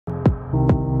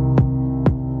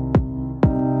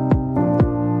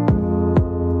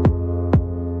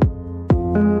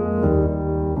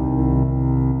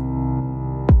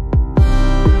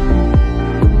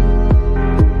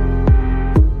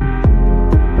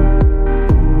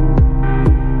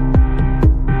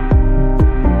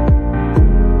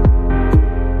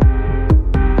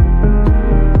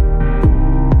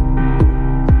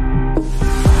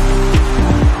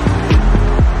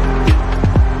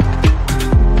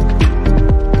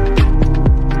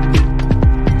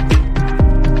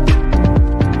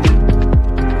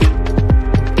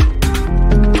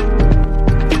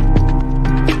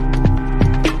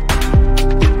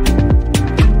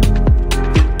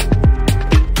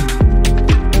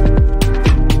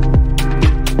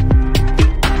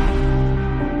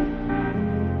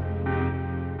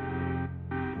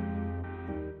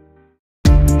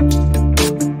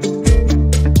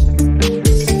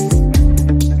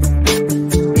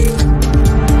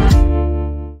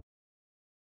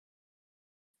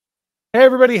Hey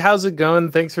everybody, how's it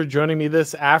going? Thanks for joining me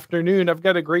this afternoon. I've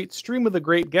got a great stream with a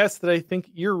great guest that I think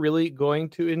you're really going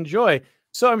to enjoy.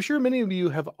 So I'm sure many of you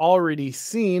have already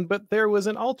seen, but there was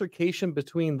an altercation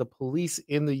between the police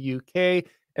in the UK,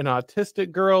 an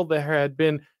autistic girl. There had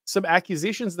been some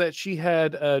accusations that she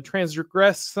had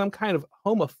transgressed some kind of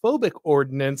homophobic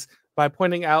ordinance by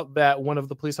pointing out that one of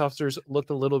the police officers looked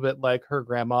a little bit like her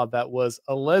grandma that was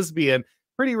a lesbian.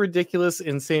 Pretty ridiculous,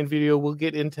 insane video. We'll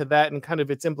get into that and kind of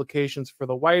its implications for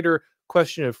the wider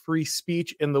question of free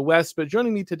speech in the West. But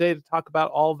joining me today to talk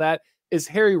about all that is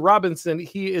Harry Robinson.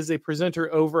 He is a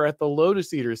presenter over at the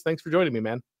Lotus Eaters. Thanks for joining me,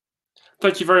 man.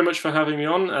 Thank you very much for having me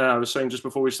on. I was saying just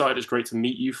before we started, it's great to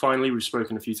meet you finally. We've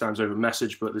spoken a few times over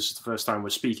message, but this is the first time we're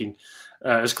speaking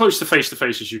as close to face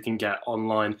as you can get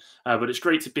online. But it's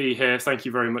great to be here. Thank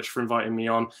you very much for inviting me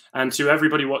on. And to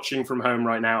everybody watching from home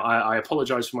right now, I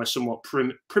apologize for my somewhat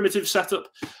primitive setup.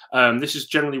 This is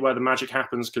generally where the magic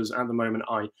happens because at the moment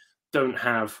I don't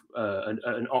have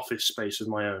an office space of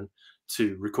my own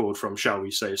to record from, shall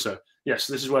we say. So yes,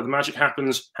 this is where the magic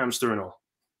happens, hamster and all.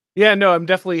 Yeah, no, I'm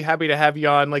definitely happy to have you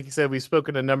on. Like you said, we've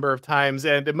spoken a number of times,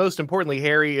 and most importantly,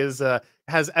 Harry is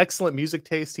has excellent music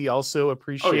taste. He also Oh, yes.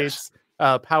 appreciates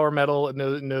power metal and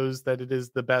knows that it is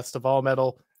the best of all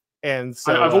metal. And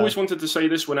so I've always wanted to say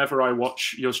this whenever I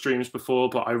watch your streams before,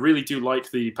 but I really do like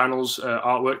the panels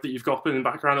artwork that you've got in the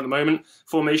background at the moment.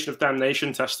 Formation of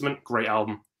Damnation, Testament, great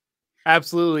album.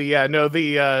 absolutely, yeah. No,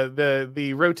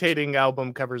 the rotating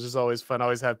album covers is always fun. I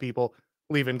always have people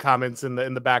leaving comments in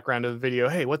the background of the video.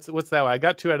 Hey, what's that one? I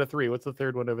got 2 out of 3. What's the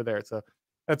third one over there? So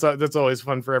that's always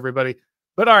fun for everybody.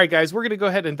 But all right, guys, we're gonna go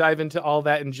ahead and dive into all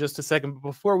that in just a second. But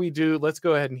before we do, let's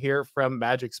go ahead and hear from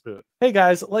Magic Spoon. Hey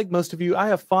guys, like most of you, I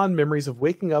have fond memories of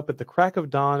waking up at the crack of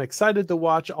dawn, excited to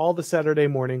watch all the Saturday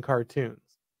morning cartoons.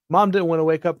 Mom didn't want to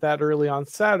wake up that early on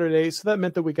Saturday, so that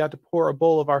meant that we got to pour a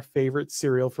bowl of our favorite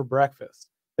cereal for breakfast.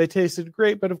 They tasted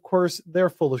great, but of course, they're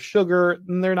full of sugar,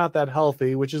 and they're not that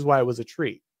healthy, which is why it was a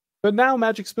treat. But now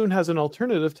Magic Spoon has an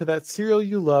alternative to that cereal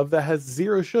you love that has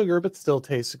zero sugar but still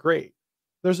tastes great.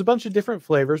 There's a bunch of different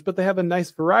flavors, but they have a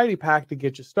nice variety pack to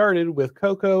get you started with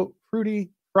cocoa, fruity,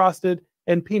 frosted,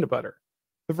 and peanut butter.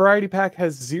 The variety pack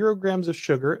has 0 grams of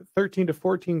sugar, 13 to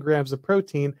 14 grams of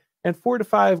protein, and 4 to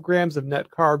 5 grams of net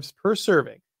carbs per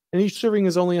serving, and each serving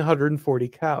is only 140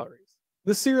 calories.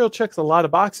 The cereal checks a lot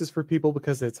of boxes for people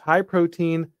because it's high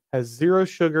protein, has 0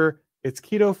 sugar, it's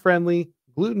keto friendly,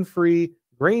 gluten free,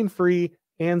 grain free,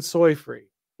 and soy free.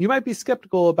 You might be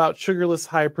skeptical about sugarless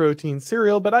high protein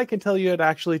cereal, but I can tell you it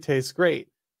actually tastes great.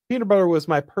 Peanut butter was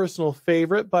my personal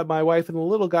favorite, but my wife and the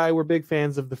little guy were big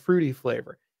fans of the fruity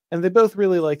flavor, and they both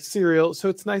really like cereal, so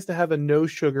it's nice to have a no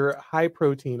sugar, high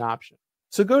protein option.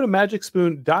 So go to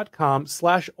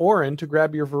magicspoon.com/Auron to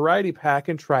grab your variety pack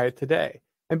and try it today.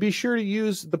 And be sure to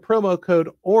use the promo code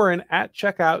Auron at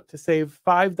checkout to save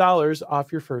 $5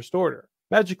 off your first order.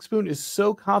 Magic Spoon is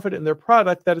so confident in their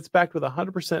product that it's backed with a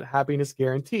 100% happiness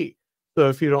guarantee. So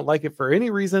if you don't like it for any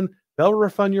reason, they'll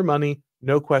refund your money,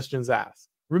 no questions asked.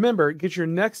 Remember, get your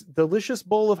next delicious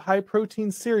bowl of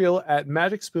high-protein cereal at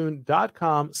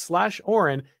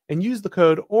magicspoon.com/Auron and use the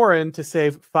code Auron to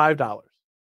save $5.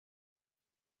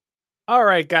 All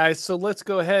right, guys, so let's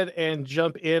go ahead and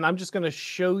jump in. I'm just going to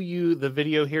show you the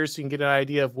video here so you can get an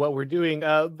idea of what we're doing.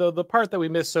 The part that we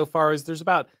missed so far is there's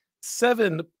about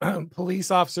 7 police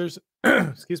officers,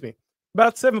 excuse me,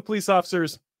 about 7 police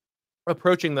officers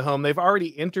approaching the home. They've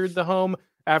already entered the home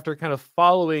after kind of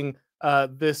following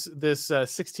this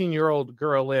 16-year-old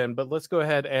girl in. But let's go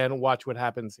ahead and watch what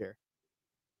happens here.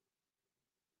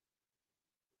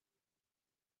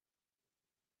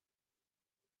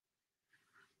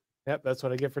 Yep, that's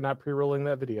what I get for not pre-rolling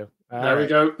that video. There we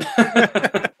go.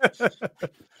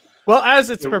 Well,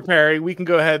 as it's preparing, we can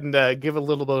go ahead and give a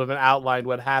little bit of an outline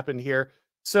what happened here.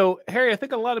 So, Harry, I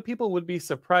think a lot of people would be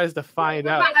surprised to find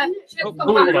out. Oh,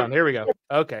 hold on. Here we go.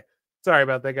 Okay. Sorry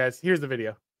about that, guys. Here's the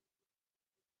video.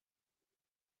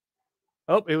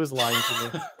 Oh, it was lying to me.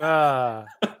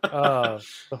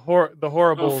 The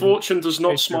horrible. Fortune does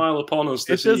not smile upon us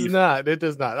this eve. It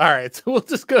does not. All right. So we'll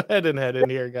just go ahead and head in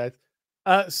here, guys.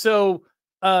 So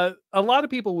a lot of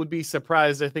people would be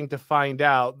surprised, I think, to find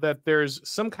out that there's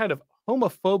some kind of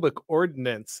homophobic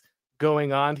ordinance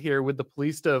going on here with the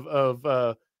police of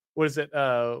what is it?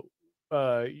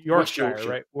 Yorkshire,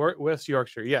 right? West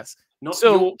Yorkshire, yes. Not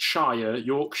Yorkshire,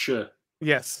 Yorkshire.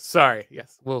 Yes, sorry.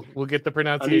 Yes, we'll get the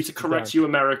pronunciation. I need to correct you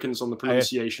Americans on the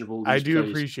pronunciation of all these. I do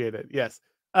appreciate it. Yes.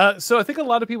 So I think a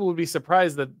lot of people would be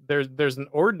surprised that there's an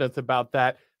ordinance about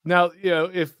that. Now, you know,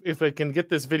 if I can get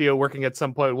this video working at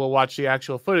some point, we'll watch the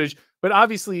actual footage. But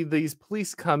obviously, these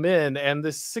police come in, and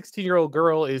this 16-year-old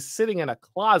girl is sitting in a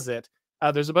closet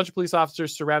There's a bunch of police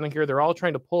officers surrounding her. They're all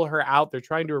trying to pull her out. They're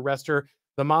trying to arrest her.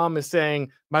 The mom is saying,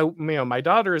 my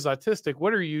daughter is autistic.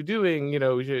 What are you doing?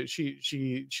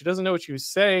 She doesn't know what she was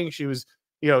saying. She was,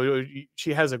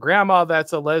 she has a grandma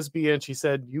that's a lesbian. She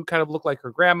said, you kind of look like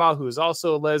her grandma, who is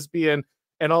also a lesbian.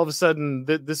 And all of a sudden,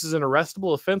 this is an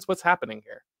arrestable offense. What's happening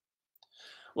here?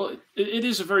 Well, it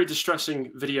is a very distressing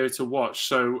video to watch.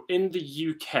 So in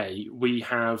the UK, we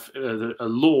have a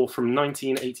law from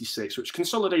 1986, which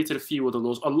consolidated a few other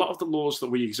laws. A lot of the laws that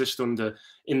we exist under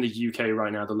in the UK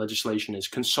right now, the legislation is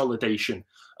consolidation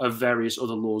of various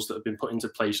other laws that have been put into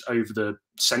place over the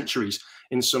centuries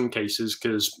in some cases,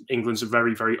 because England's a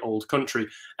very, very old country.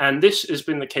 And this has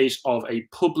been the case of a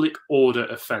public order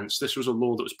offence. This was a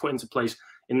law that was put into place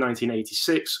in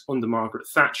 1986 under Margaret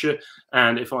Thatcher.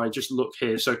 And if I just look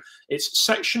here, so it's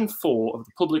Section 4 of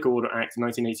the Public Order Act of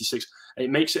 1986. It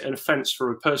makes it an offence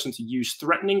for a person to use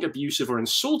threatening, abusive, or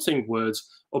insulting words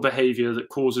or behaviour that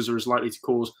causes or is likely to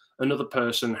cause another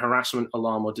person harassment,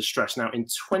 alarm, or distress. Now, in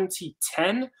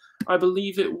 2010, I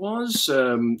believe it was,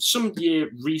 some year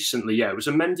recently, yeah, it was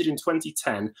amended in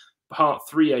 2010. Part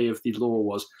 3A of the law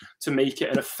was to make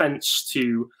it an offence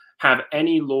to have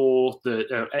any law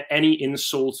that any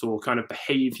insult or kind of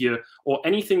behavior or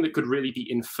anything that could really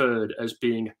be inferred as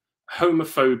being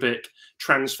homophobic,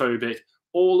 transphobic,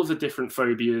 all of the different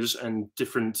phobias and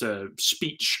different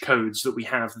speech codes that we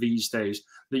have these days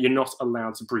that you're not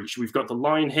allowed to breach. We've got the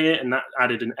line here, and that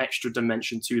added an extra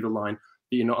dimension to the line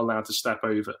that you're not allowed to step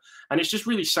over. And it's just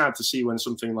really sad to see when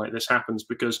something like this happens,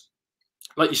 because,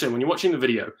 like you said, when you're watching the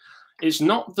video, it's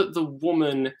not that the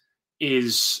woman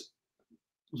is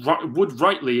would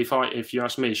rightly, if you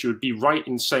ask me, she would be right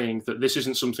in saying that this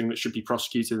isn't something that should be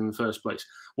prosecuted in the first place.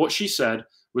 What she said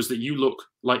was that you look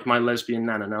like my lesbian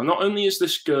nana. Now, not only is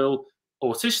this girl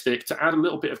autistic, to add a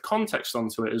little bit of context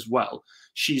onto it as well,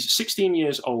 she's 16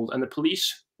 years old, and the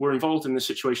police were involved in this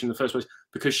situation in the first place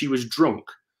because she was drunk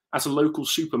at a local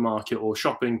supermarket or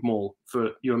shopping mall,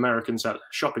 for you Americans at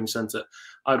shopping center.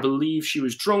 I believe she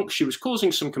was drunk. She was causing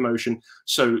some commotion.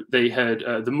 So they had,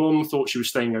 the mum thought she was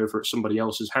staying over at somebody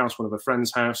else's house, one of her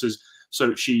friend's houses.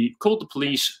 So she called the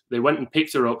police. They went and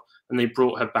picked her up, and they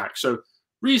brought her back. So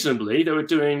reasonably, they were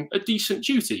doing a decent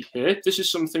duty here. This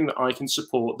is something that I can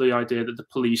support, the idea that the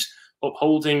police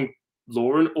upholding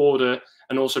law and order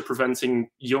and also preventing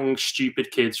young, stupid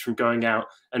kids from going out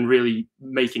and really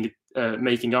making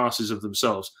asses of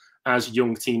themselves, as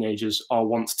young teenagers are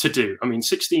wont to do. I mean,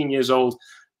 16 years old,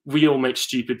 we all make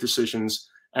stupid decisions,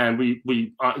 and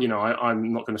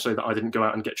I'm not going to say that I didn't go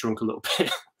out and get drunk a little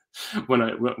bit when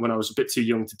I was a bit too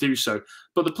young to do so.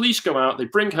 But the police go out, they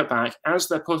bring her back. As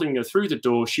they're putting her through the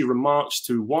door, she remarks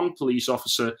to one police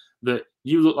officer that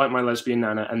you look like my lesbian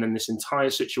nana, and then this entire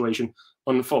situation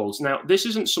unfolds. Now, this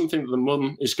isn't something that the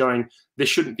mum is going, this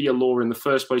shouldn't be a law in the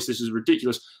first place, this is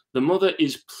ridiculous. The mother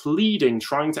is pleading,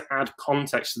 trying to add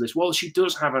context to this. Well, she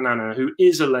does have a nana who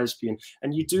is a lesbian,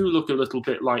 and you do look a little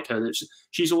bit like her.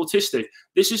 She's autistic.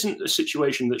 This isn't a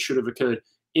situation that should have occurred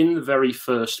in the very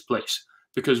first place,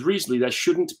 because reasonably there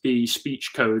shouldn't be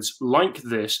speech codes like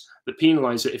this that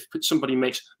penalize it if somebody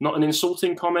makes not an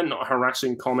insulting comment, not a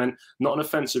harassing comment, not an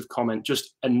offensive comment,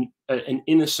 just an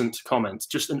innocent comment,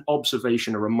 just an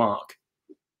observation, a remark.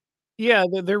 Yeah,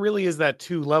 there really is that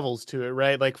two levels to it,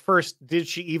 right? Like, first, did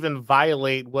she even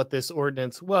violate what this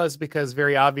ordinance was? Because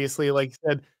very obviously, like you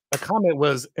said, the comment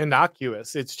was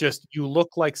innocuous. It's just, you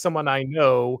look like someone I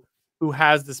know who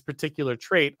has this particular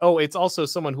trait. Oh, it's also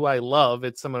someone who I love.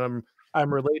 It's someone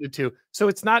I'm related to. So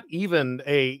it's not even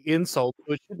a insult.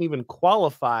 It shouldn't even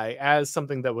qualify as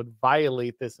something that would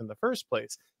violate this in the first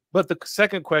place. But the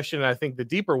second question, I think the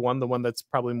deeper one, the one that's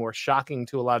probably more shocking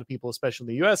to a lot of people, especially in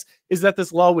the US, is that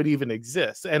this law would even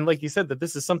exist. And like you said, that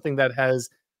this is something that has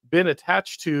been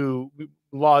attached to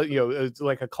law, it's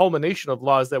like a culmination of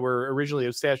laws that were originally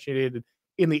substantiated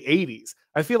in the 80s.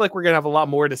 I feel like we're going to have a lot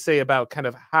more to say about kind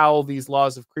of how these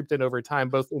laws have creeped in over time,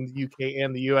 both in the UK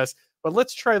and the US. But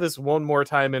let's try this one more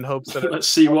time in hopes that let's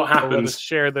see what happens. Let us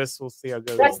share this. We'll see how it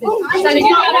goes.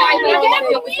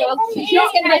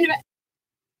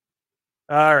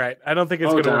 All right. I don't think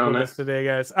it's going to work with us today,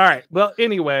 guys. All right. Well,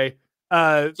 anyway.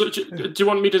 So do you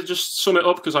want me to just sum it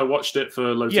up? Because I watched it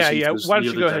for Lotus Eaters. Yeah. Why don't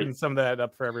you go ahead and sum that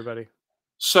up for everybody?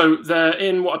 So they're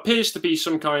in what appears to be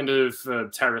some kind of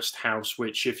terraced house,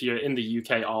 which if you're in the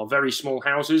UK are very small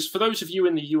houses. For those of you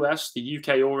in the US, the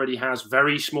UK already has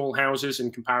very small houses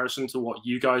in comparison to what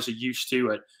you guys are used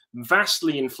to at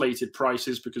vastly inflated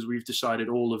prices, because we've decided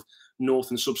all of North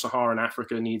and Sub-Saharan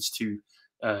Africa needs to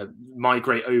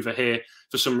migrate over here.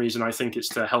 For some reason, I think it's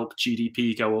to help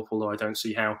GDP go up, although I don't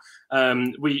see how.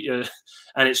 And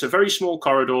it's a very small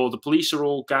corridor. The police are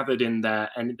all gathered in there,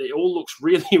 and it all looks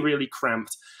really, really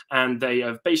cramped. And they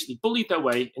have basically bullied their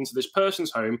way into this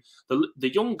person's home.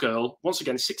 The young girl, once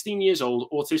again, 16 years old,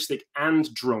 autistic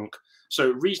and drunk.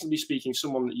 So reasonably speaking,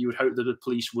 someone that you would hope that the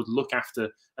police would look after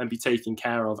and be taken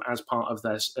care of as part of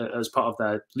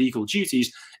their legal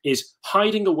duties, is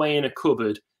hiding away in a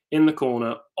cupboard in the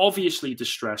corner, obviously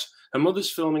distressed. Her mother's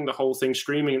filming the whole thing,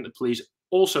 screaming at the police,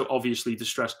 also obviously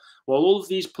distressed. While all of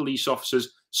these police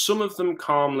officers, some of them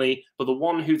calmly, but the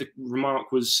one who the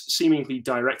remark was seemingly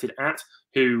directed at,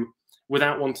 who,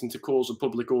 without wanting to cause a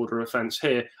public order offence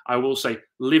here, I will say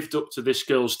lived up to this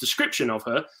girl's description of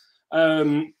her,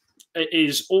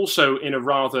 is also in a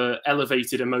rather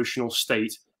elevated emotional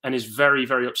state and is very,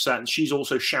 very upset. And she's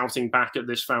also shouting back at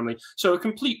this family. So a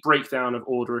complete breakdown of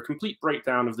order, a complete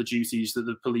breakdown of the duties that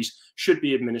the police should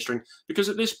be administering. Because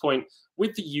at this point,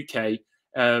 with the UK,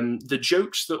 the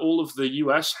jokes that all of the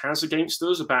US has against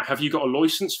us about, have you got a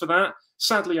license for that?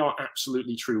 Sadly are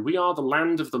absolutely true. We are the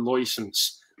land of the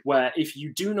license, where if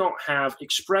you do not have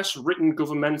express written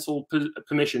governmental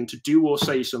permission to do or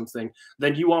say something,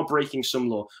 then you are breaking some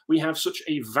law. We have such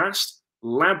a vast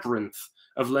labyrinth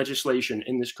of legislation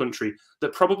in this country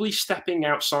that probably stepping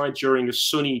outside during a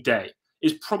sunny day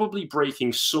is probably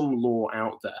breaking some law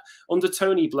out there. Under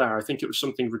Tony Blair, I think it was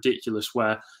something ridiculous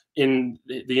where in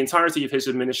the entirety of his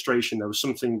administration, there was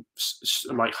something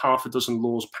like half a dozen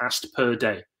laws passed per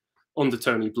day under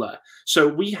Tony Blair. So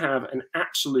we have an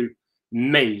absolute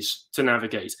maze to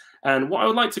navigate. And what I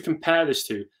would like to compare this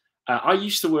to, I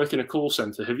used to work in a call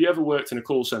center. Have you ever worked in a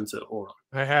call center, Auron?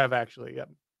 I have, actually, yeah.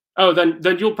 Oh, then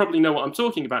you'll probably know what I'm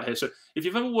talking about here. So if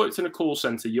you've ever worked in a call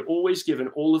center, you're always given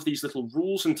all of these little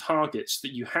rules and targets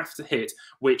that you have to hit,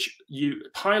 which you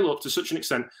pile up to such an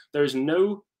extent, there is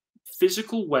no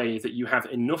physical way that you have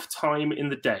enough time in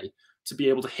the day to be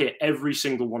able to hit every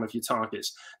single one of your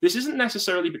targets. This isn't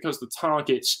necessarily because the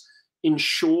targets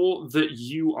ensure that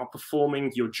you are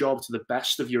performing your job to the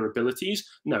best of your abilities.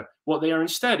 No, what they are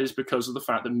instead is because of the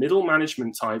fact that middle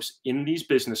management types in these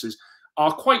businesses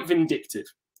are quite vindictive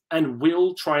and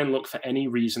will try and look for any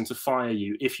reason to fire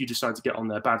you if you decide to get on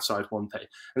their bad side one day.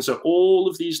 And so all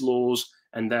of these laws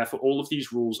and therefore all of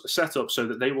these rules are set up so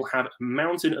that they will have a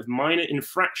mountain of minor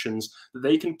infractions that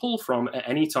they can pull from at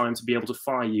any time to be able to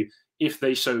fire you if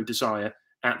they so desire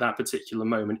at that particular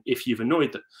moment if you've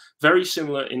annoyed them. Very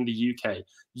similar in the UK.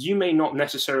 You may not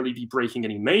necessarily be breaking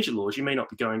any major laws. You may not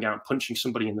be going out and punching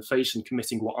somebody in the face and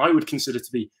committing what I would consider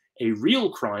to be a real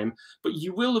crime, but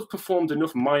you will have performed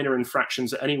enough minor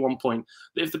infractions at any one point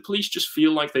that if the police just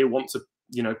feel like they want to,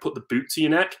 put the boot to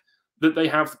your neck, that they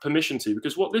have the permission to.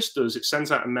 Because what this does, it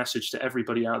sends out a message to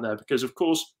everybody out there. Because of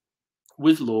course,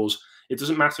 with laws, it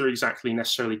doesn't matter exactly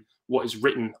necessarily what is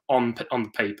written on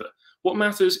the paper. What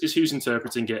matters is who's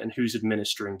interpreting it and who's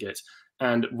administering it.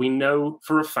 And we know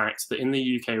for a fact that in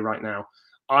the UK right now,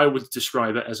 I would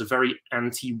describe it as a very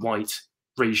anti-white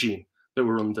regime that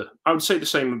we're under. I would say the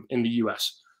same in the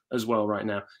US as well right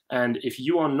now. And if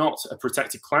you are not a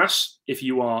protected class, if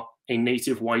you are a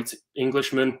native white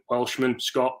Englishman, Welshman,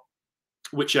 Scot,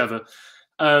 whichever,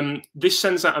 this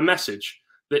sends out a message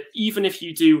that even if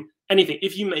you do anything,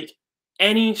 if you make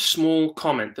any small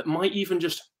comment that might even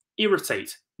just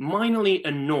irritate, minorly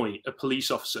annoy a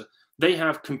police officer, they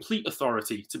have complete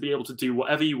authority to be able to do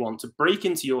whatever you want, to break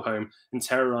into your home and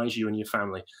terrorize you and your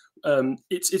family.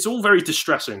 It's all very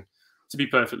distressing, to be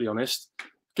perfectly honest,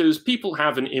 because people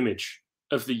have an image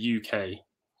of the UK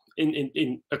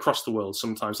in across the world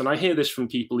sometimes. And I hear this from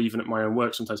people even at my own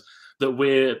work sometimes, that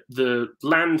we're the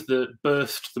land that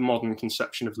birthed the modern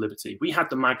conception of liberty. We had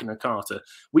the Magna Carta.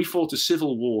 We fought a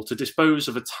civil war to dispose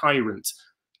of a tyrant,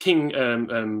 King,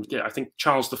 I think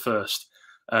Charles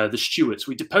I, the Stuarts.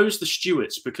 We deposed the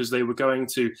Stuarts because they were going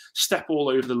to step all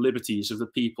over the liberties of the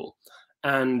people.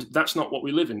 And that's not what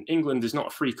we live in. England is not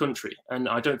a free country. And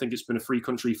I don't think it's been a free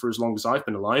country for as long as I've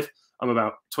been alive. I'm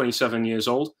about 27 years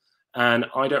old. And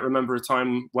I don't remember a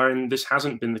time wherein this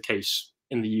hasn't been the case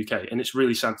in the UK. And it's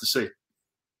really sad to see.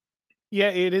 Yeah,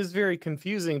 it is very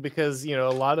confusing because, a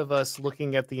lot of us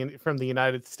looking at from the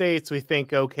United States, we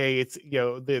think, okay, it's,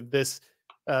 this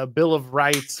Bill of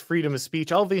Rights, freedom of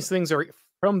speech, all of these things are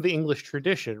from the English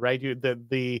tradition, right?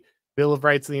 The Bill of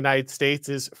Rights in the United States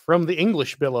is from the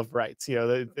English Bill of Rights,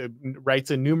 the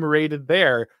rights enumerated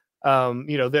there.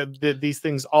 These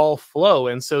things all flow.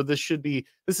 And so this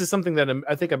is something that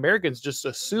I think Americans just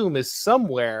assume is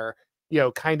somewhere,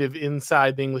 kind of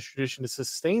inside the English tradition to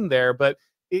sustain there. But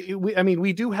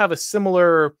we do have a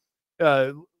similar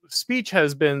speech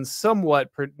has been somewhat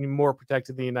more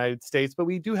protected in the United States, but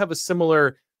we do have a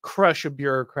similar crush of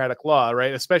bureaucratic law,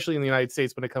 right? Especially in the United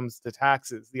States when it comes to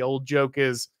taxes. The old joke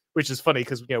is, which is funny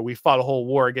because we fought a whole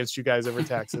war against you guys over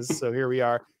taxes, so here we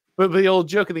are. But the old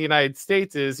joke in the United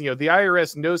States is, the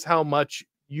IRS knows how much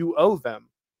you owe them,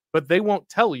 but they won't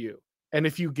tell you. And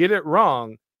if you get it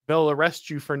wrong, they'll arrest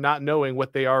you for not knowing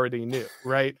what they already knew,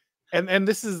 right? And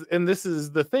this is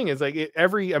the thing, is like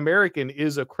every American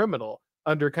is a criminal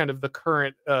under kind of the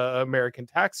current American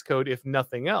tax code, if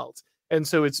nothing else. And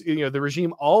so it's, the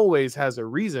regime always has a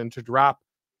reason to drop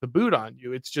the boot on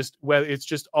you. It's just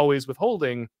always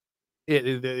withholding.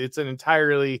 It's an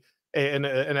entirely an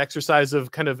exercise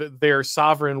of kind of their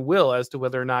sovereign will as to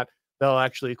whether or not they'll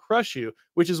actually crush you,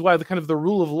 which is why the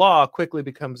rule of law quickly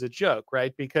becomes a joke,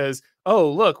 right? Because, oh,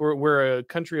 look, we're a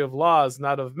country of laws,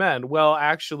 not of men. Well,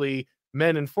 actually,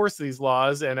 men enforce these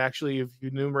laws, and actually, if you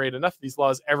enumerate enough of these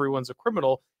laws, everyone's a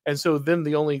criminal. And so then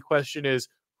the only question is,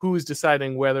 who's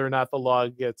deciding whether or not the law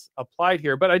gets applied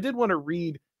here? But I did want to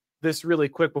read this really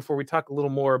quick before we talk a little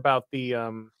more about the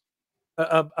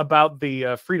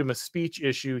freedom of speech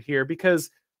issue here,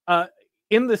 because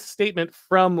in this statement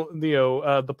from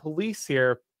the police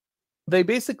here, they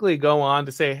basically go on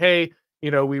to say, hey,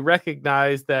 we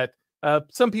recognize that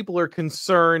some people are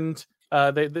concerned.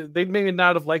 They may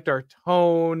not have liked our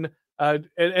tone.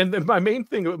 And my main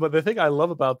thing, but the thing I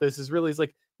love about this is really, is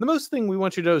like, the most thing we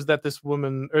want you to know is that this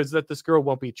woman, or is that this girl,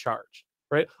 won't be charged,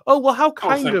 right? Oh, well, how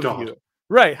kind of God. you,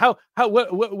 right?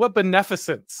 What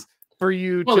beneficence for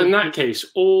you? Well, in that case,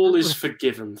 all is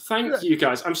forgiven. Thank you,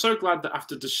 guys. I'm so glad that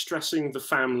after distressing the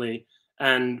family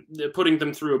and putting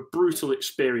them through a brutal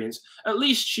experience, at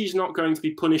least she's not going to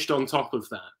be punished on top of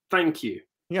that. Thank you.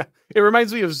 Yeah, it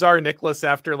reminds me of Tsar Nicholas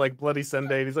after like Bloody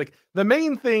Sunday. He's like, the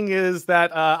main thing is that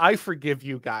I forgive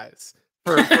you guys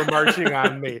for marching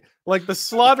on me. Like the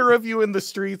slaughter of you in the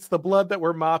streets, the blood that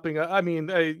we're mopping. I mean,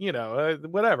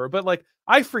 whatever. But like,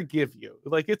 I forgive you.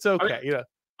 Like, it's okay.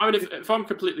 I mean, if I'm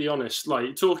completely honest,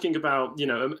 like talking about,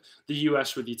 the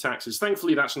US with your taxes,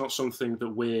 thankfully that's not something that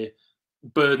we're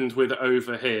burdened with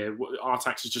over here. Our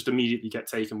taxes just immediately get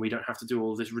taken. We don't have to do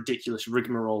all this ridiculous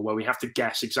rigmarole where we have to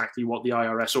guess exactly what the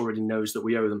IRS already knows that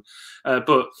we owe them.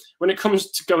 But when it comes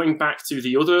to going back to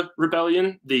the other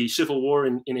rebellion, the Civil War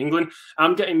in England,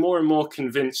 I'm getting more and more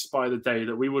convinced by the day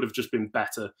that we would have just been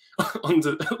better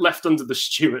left under the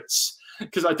Stuarts,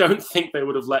 because I don't think they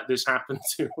would have let this happen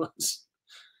to us.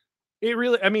 It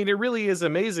really is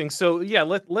amazing. So yeah,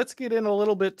 let's get in a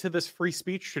little bit to this free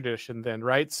speech tradition then,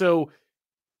 right? So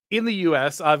in the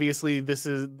U.S., obviously, this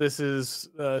is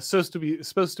supposed to be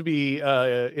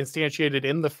instantiated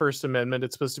in the First Amendment.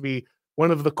 It's supposed to be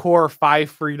one of the core 5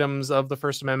 freedoms of the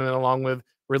First Amendment, along with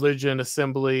religion,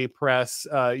 assembly, press,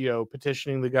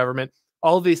 petitioning the government.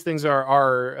 All of these things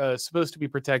are supposed to be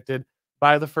protected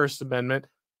by the First Amendment.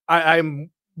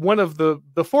 I'm one of the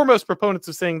foremost proponents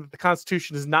of saying that the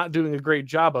Constitution is not doing a great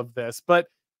job of this, but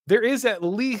there is at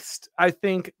least, I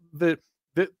think, that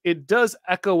it does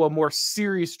echo a more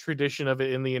serious tradition of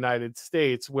it in the United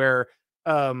States, where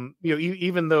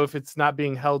even though if it's not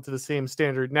being held to the same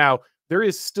standard now, there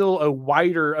is still a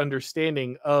wider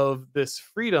understanding of this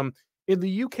freedom. In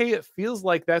the UK, it feels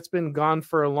like that's been gone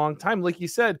for a long time. Like you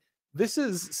said, this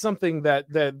is something that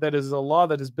is a law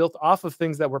that is built off of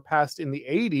things that were passed in the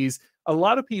 80s. A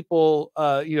lot of people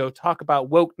talk about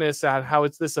wokeness and how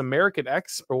it's this American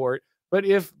export. But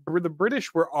if the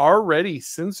British were already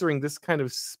censoring this kind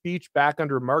of speech back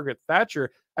under Margaret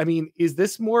Thatcher, I mean, is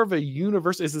this more of a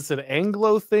universal? Is this an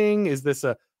Anglo thing? Is this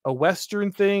a Western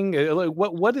thing?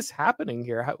 What is happening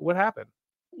here? What happened?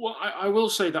 Well, I will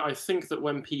say that I think that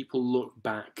when people look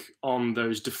back on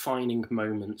those defining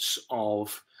moments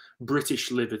of British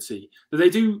liberty, that they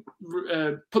do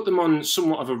put them on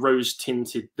somewhat of a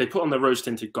they put on their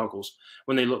rose-tinted goggles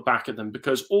when they look back at them,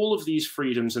 because all of these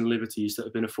freedoms and liberties that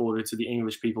have been afforded to the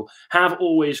English people have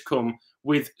always come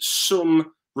with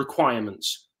some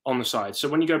requirements on the side. So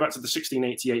when you go back to the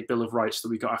 1688 Bill of Rights that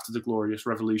we got after the Glorious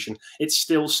Revolution, it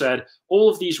still said all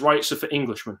of these rights are for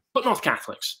Englishmen, but not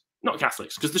Catholics. Not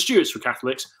Catholics, because the Stuarts were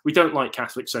Catholics. We don't like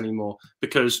Catholics anymore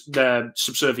because they're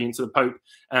subservient to the Pope,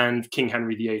 and King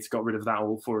Henry VIII got rid of that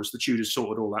all for us. The Tudors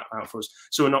sorted all that out for us.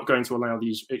 So we're not going to allow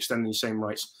extend these same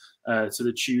rights to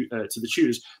the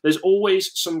Tudors. There's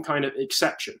always some kind of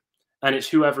exception, and it's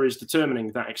whoever is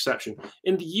determining that exception.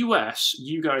 In the US,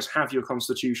 you guys have your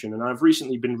constitution, and I've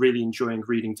recently been really enjoying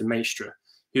reading De Maistre,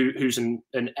 who's an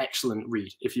excellent read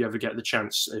if you ever get the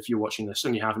chance, if you're watching this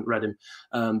and you haven't read him.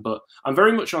 But I'm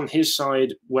very much on his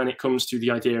side when it comes to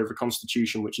the idea of a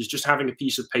constitution, which is just having a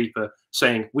piece of paper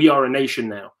saying we are a nation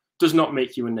now. does not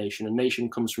make you a nation. A nation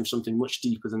comes from something much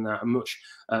deeper than that, a much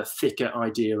thicker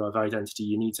idea of identity.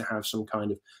 You need to have some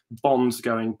kind of bond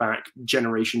going back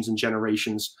generations and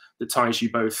generations that ties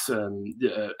you both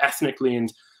ethnically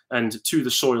and to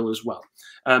the soil as well.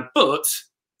 But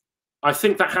I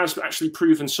think that has actually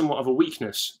proven somewhat of a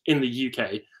weakness in the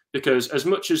UK, because as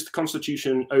much as the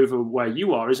Constitution over where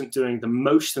you are isn't doing the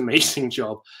most amazing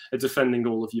job at defending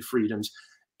all of your freedoms,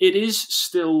 it is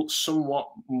still somewhat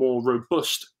more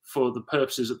robust for the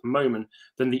purposes at the moment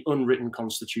than the unwritten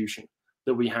Constitution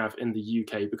that we have in the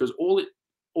UK, because all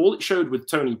it showed with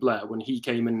Tony Blair when he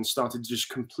came in and started to just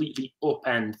completely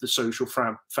upend the social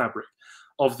fabric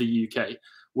of the UK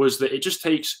was that it just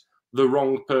takes the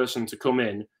wrong person to come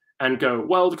in and go,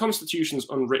 well, the Constitution's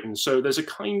unwritten, so there's a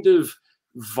kind of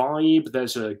vibe,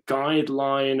 there's a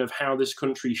guideline of how this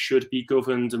country should be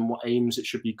governed and what aims it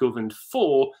should be governed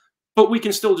for, but we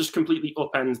can still just completely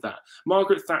upend that.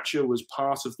 Margaret Thatcher was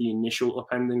part of the initial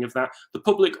upending of that. The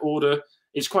public order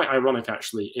is quite ironic,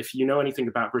 actually. If you know anything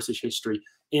about British history,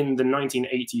 in the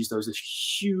 1980s, there was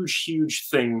this huge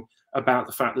thing about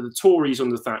the fact that the Tories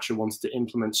under Thatcher wanted to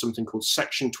implement something called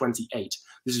Section 28.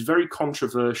 This is very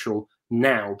controversial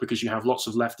now because you have lots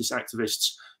of leftist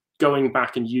activists going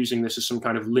back and using this as some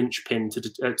kind of linchpin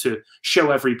to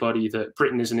show everybody that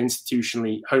Britain is an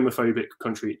institutionally homophobic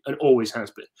country and always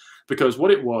has been. Because what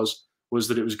it was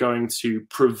that it was going to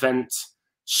prevent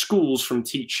schools from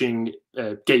teaching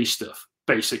gay stuff,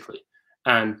 basically.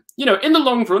 And, you know, in the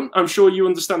long run, I'm sure you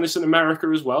understand this in America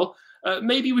as well,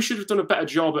 maybe we should have done a better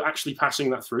job at actually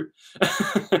passing that through,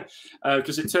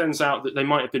 because it turns out that they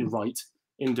might have been right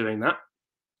in doing that.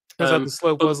 The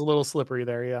slope was a little slippery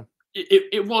there, yeah.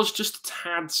 It was just a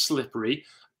tad slippery,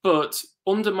 but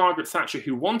under Margaret Thatcher,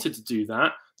 who wanted to do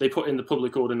that, they put in the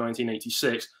Public Order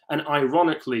 1986, and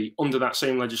ironically, under that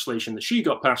same legislation that she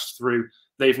got passed through,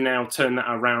 they've now turned that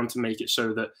around to make it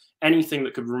so that anything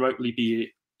that could remotely be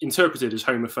interpreted as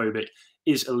homophobic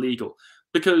is illegal.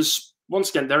 Because, once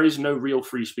again, there is no real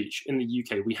free speech in the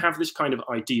UK. We have this kind of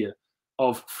idea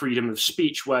of freedom of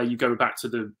speech where you go back to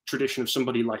the tradition of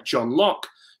somebody like John Locke,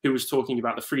 who was talking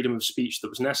about the freedom of speech that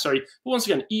was necessary. But once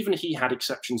again, even he had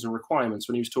exceptions and requirements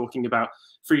when he was talking about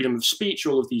freedom of speech,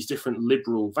 all of these different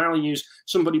liberal values.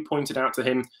 Somebody pointed out to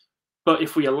him, but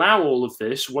if we allow all of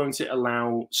this, won't it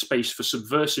allow space for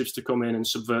subversives to come in and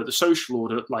subvert the social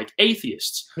order like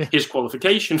atheists? Yeah. His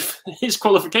qualification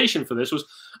for this was,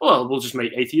 well, we'll just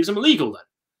make atheism illegal then.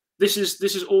 This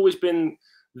has always been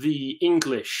the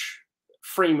English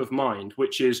frame of mind,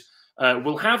 which is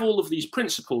we'll have all of these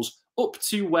principles up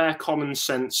to where common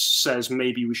sense says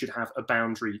maybe we should have a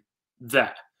boundary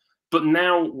there. But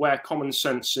now where common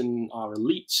sense in our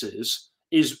elites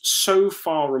is so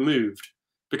far removed,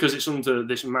 because it's under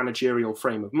this managerial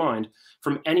frame of mind,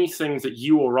 from anything that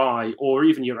you or I, or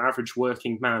even your average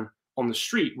working man on the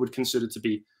street would consider to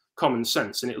be common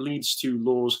sense. And it leads to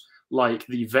laws like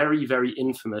the very, very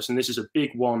infamous, and this is a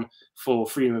big one for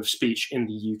freedom of speech in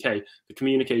the UK, the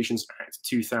Communications Act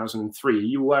 2003. Are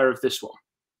you aware of this one?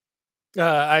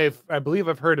 I believe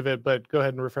I've heard of it, but go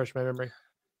ahead and refresh my memory.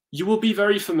 You will be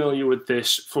very familiar with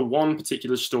this for one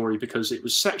particular story, because it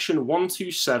was Section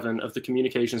 127 of the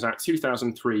Communications Act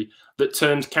 2003 that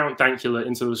turned Count Dankula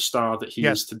into the star that he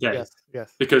is today.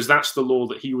 Yes. Because that's the law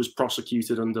that he was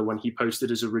prosecuted under when he posted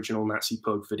his original Nazi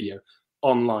Pug video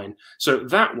online. So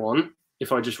that one,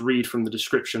 if I just read from the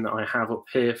description that I have up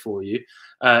here for you,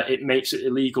 it makes it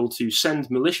illegal to send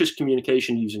malicious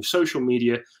communication using social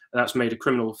media. That's made a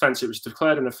criminal offence. It was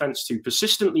declared an offence to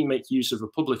persistently make use of a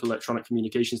public electronic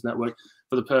communications network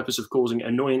for the purpose of causing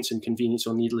annoyance, inconvenience,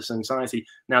 or needless anxiety.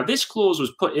 Now, this clause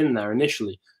was put in there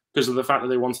initially because of the fact that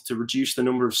they wanted to reduce the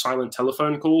number of silent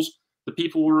telephone calls that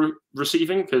people were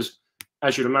receiving, because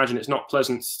as you'd imagine, it's not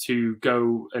pleasant to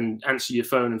go and answer your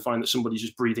phone and find that somebody's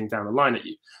just breathing down the line at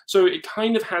you. So it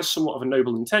kind of has somewhat of a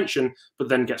noble intention, but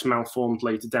then gets malformed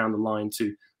later down the line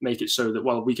to make it so that,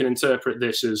 well, we can interpret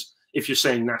this as if you're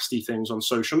saying nasty things on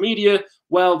social media,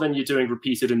 well, then you're doing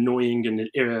repeated annoying and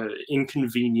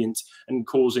inconvenient and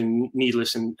causing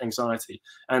needless anxiety.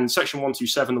 And Section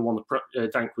 127, the one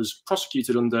that Dank was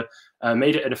prosecuted under,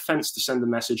 made it an offence to send a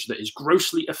message that is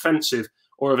grossly offensive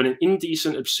or of an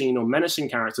indecent, obscene, or menacing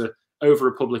character over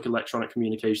a public electronic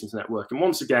communications network. And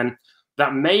once again,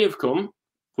 that may have come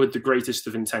with the greatest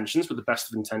of intentions, with the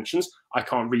best of intentions. I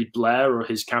can't read Blair or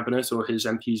his cabinet or his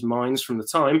MPs' minds from the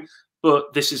time,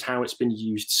 but this is how it's been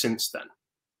used since then.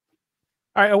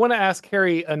 All right, I want to ask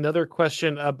Harry another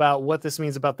question about what this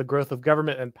means about the growth of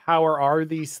government and power. Are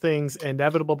these things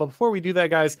inevitable? But before we do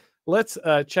that, guys, let's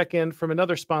check in from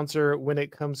another sponsor when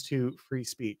it comes to free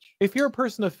speech. If you're a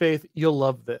person of faith, you'll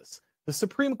love this. The The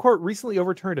Supreme Court recently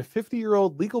overturned a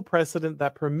 50-year-old legal precedent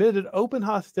that permitted open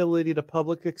hostility to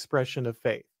public expression of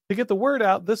faith. To get the word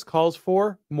out, this calls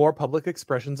for more public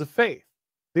expressions of faith.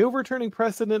 The overturning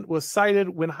precedent was cited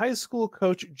when high school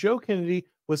coach Joe Kennedy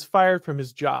was fired from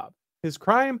his job. His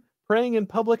crime? Praying in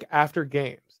public after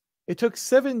games. It took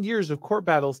 7 years of court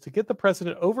battles to get the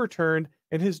precedent overturned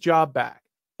and his job back.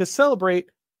 To celebrate,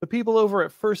 the people over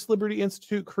at First Liberty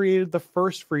Institute created the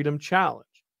First Freedom Challenge.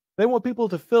 They want people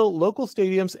to fill local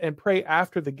stadiums and pray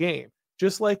after the game,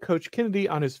 just like Coach Kennedy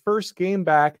on his first game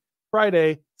back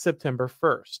Friday, September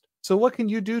 1st. So what can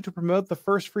you do to promote the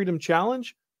First Freedom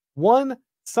Challenge? 1.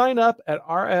 Sign up at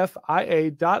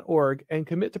rfia.org and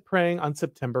commit to praying on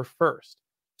September 1st.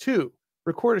 2.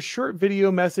 Record a short video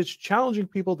message challenging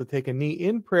people to take a knee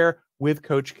in prayer with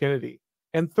Coach Kennedy.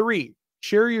 And 3.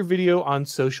 Share your video on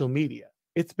social media.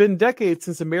 It's been decades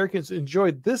since Americans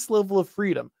enjoyed this level of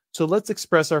freedom, so let's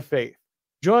express our faith.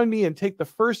 Join me and take the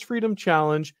First Freedom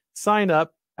Challenge. Sign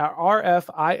up at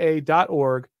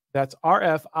rfia.org. That's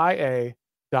rfia.org.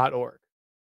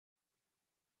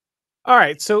 All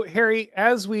right, so Harry,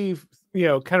 as we've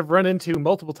kind of run into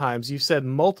multiple times, you've said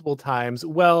multiple times,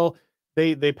 well,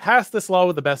 they passed this law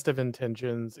with the best of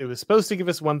intentions. It was supposed to give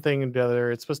us one thing and the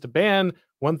other. It's supposed to ban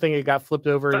one thing. It got flipped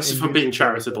over. That's for being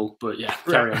charitable, but yeah,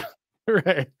 carry on.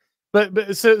 Right.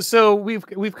 But so we've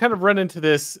kind of run into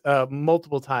this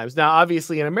multiple times. Now,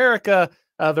 obviously in America,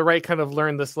 the right kind of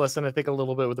learned this lesson, I think, a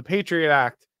little bit with the Patriot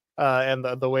Act and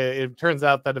the way it turns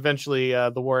out that eventually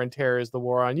the war on terror is the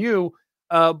war on you.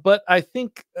 But I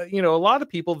think, a lot of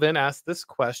people then ask this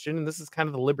question, and this is kind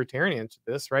of the libertarian answer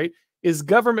to this, right? Is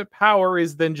government power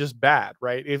is then just bad,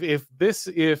 right? If this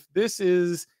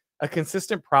is a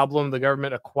consistent problem, the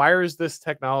government acquires this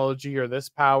technology or this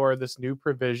power, this new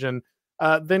provision,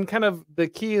 then kind of the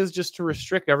key is just to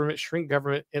restrict government, shrink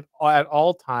government at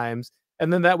all times.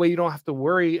 And then that way you don't have to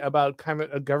worry about kind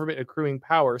of a government accruing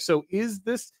power. So is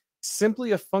this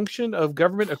simply a function of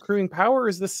government accruing power, or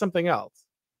is this something else?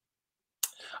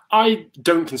 I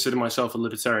don't consider myself a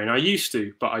libertarian. I used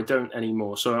to, but I don't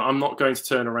anymore. So I'm not going to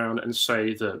turn around and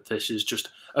say that this is just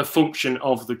a function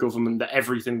of the government, that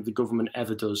everything the government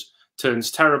ever does turns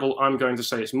terrible. I'm going to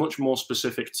say it's much more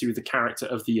specific to the character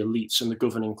of the elites and the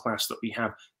governing class that we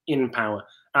have in power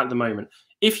at the moment.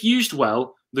 If used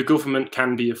well, the government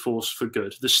can be a force for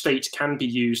good. The state can be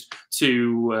used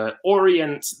to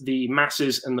orient the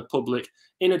masses and the public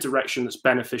in a direction that's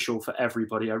beneficial for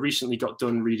everybody. I recently got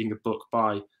done reading a book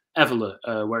by Evola,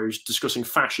 where he was discussing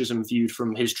fascism viewed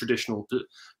from his traditional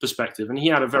perspective, and he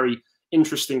had a very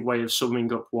interesting way of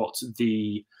summing up what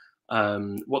the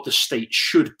state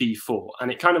should be for, and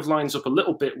it kind of lines up a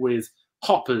little bit with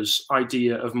Hopper's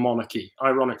idea of monarchy.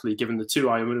 Ironically, given the two,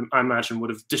 I imagine would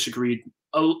have disagreed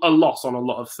a lot on a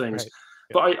lot of things,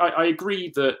 right. But I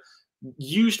agree that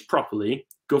used properly,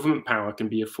 government power can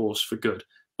be a force for good.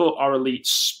 But our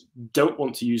elites don't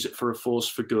want to use it for a force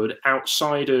for good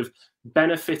outside of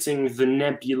benefiting the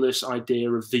nebulous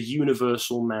idea of the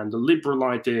universal man, the liberal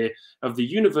idea of the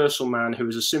universal man who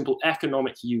is a simple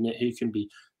economic unit who can be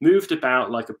moved about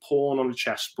like a pawn on a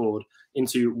chessboard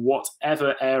into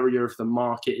whatever area of the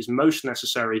market is most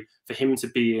necessary for him to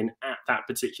be in at that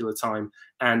particular time.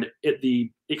 And at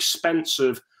the expense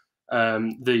of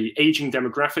the aging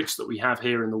demographics that we have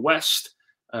here in the West,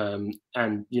 and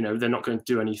they're not going to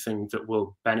do anything that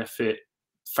will benefit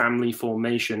family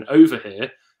formation over here.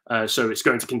 So it's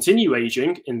going to continue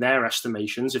aging in their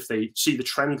estimations. If they see the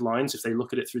trend lines, if they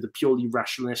look at it through the purely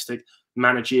rationalistic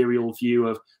managerial view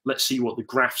of let's see what the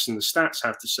graphs and the stats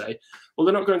have to say, well,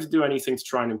 they're not going to do anything to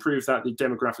try and improve that. The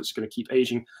demographics are going to keep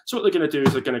aging. So what they're going to do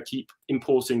is they're going to keep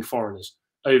importing foreigners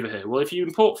over here. Well, if you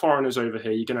import foreigners over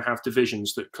here, you're going to have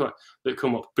divisions that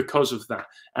come up because of that.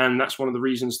 And that's one of the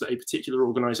reasons that a particular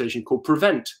organization called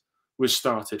Prevent was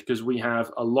started, because we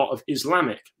have a lot of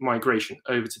Islamic migration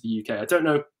over to the UK. I don't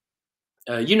know,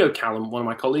 Callum, one of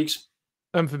my colleagues.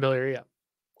 I'm familiar,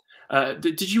 yeah.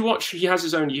 Did you watch? He has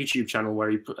his own YouTube channel where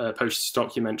he posts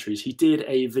documentaries. He did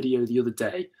a video the other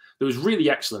day that was really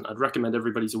excellent. I'd recommend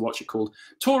everybody to watch it, called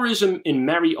Tourism in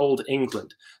Merry Old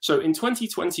England. So in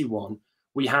 2021,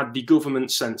 we had the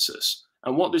government census.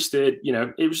 And what this did,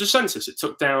 it was a census. It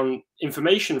took down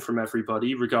information from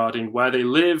everybody regarding where they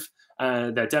live,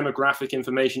 their demographic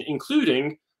information,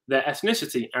 including their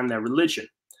ethnicity and their religion.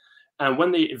 And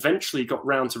when they eventually got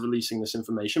round to releasing this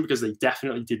information, because they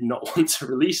definitely did not want to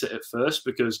release it at first,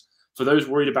 because for those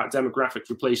worried about demographic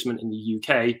replacement in the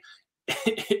UK,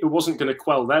 it wasn't going to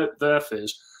quell their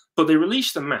fears. But they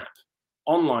released a map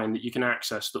online that you can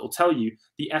access that will tell you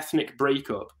the ethnic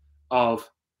breakup of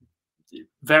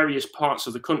various parts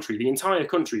of the country, the entire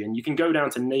country, and you can go down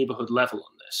to neighborhood level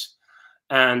on this.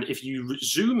 And if you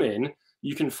zoom in,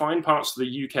 you can find parts of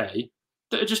the UK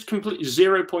that are just completely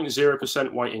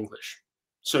 0.0% white English.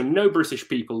 So no British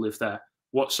people live there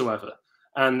whatsoever.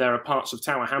 And there are parts of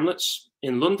Tower Hamlets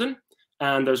in London.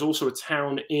 And there's also a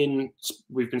town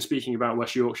we've been speaking about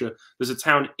West Yorkshire. There's a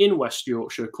town in West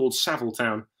Yorkshire called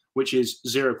Saville, which is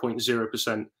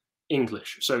 0.0%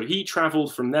 English. So he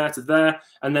traveled from there to there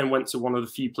and then went to one of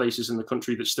the few places in the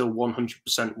country that's still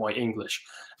 100% white English.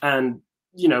 And,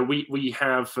 you know, we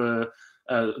have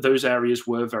those areas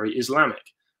were very Islamic.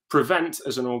 Prevent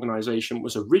as an organization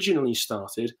was originally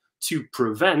started to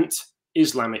prevent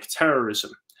Islamic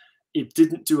terrorism. It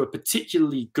didn't do a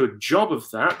particularly good job of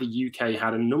that. The UK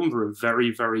had a number of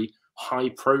very, very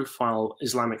high-profile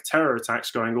Islamic terror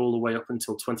attacks going all the way up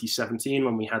until 2017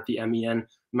 when we had the MEN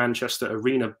Manchester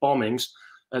Arena bombings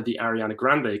at the Ariana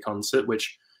Grande concert,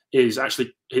 which is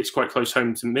actually hits quite close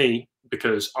home to me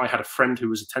because I had a friend who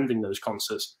was attending those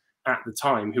concerts at the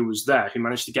time who was there, who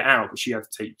managed to get out, but she had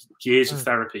to take years of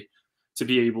therapy to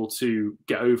be able to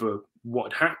get over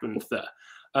what had happened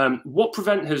there. What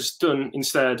Prevent has done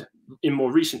instead in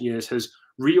more recent years has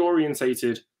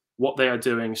reorientated what they are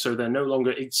doing. So they're no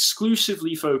longer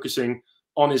exclusively focusing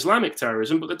on Islamic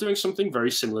terrorism, but they're doing something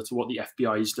very similar to what the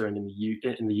FBI is doing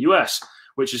in the US,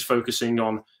 which is focusing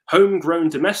on homegrown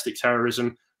domestic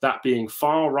terrorism, that being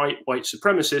far-right white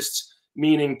supremacists,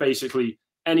 meaning basically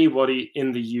anybody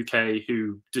in the UK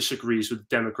who disagrees with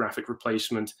demographic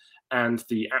replacement and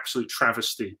the absolute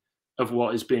travesty of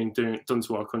what is being done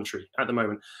to our country at the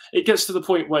moment. It gets to the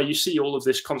point where you see all of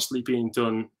this constantly being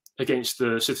done against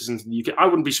the citizens in the UK. I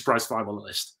wouldn't be surprised if I'm on the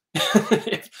list,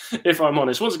 if I'm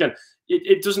honest. Once again,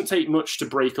 it doesn't take much to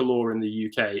break a law in the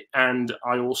UK. And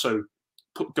I also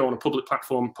go on a public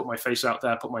platform, put my face out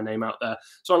there, put my name out there.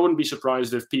 So I wouldn't be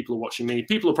surprised if people are watching me.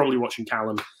 People are probably watching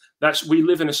Callum. We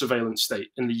live in a surveillance state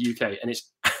in the UK, and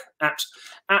it's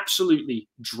absolutely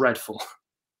dreadful.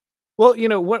 Well, you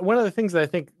know, one of the things that I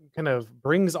think kind of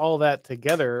brings all that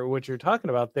together, what you're talking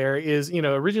about there is, you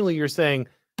know, originally you're saying,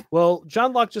 well,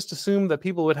 John Locke just assumed that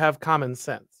people would have common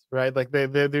sense, right? Like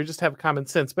they just have common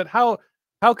sense. But how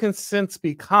can sense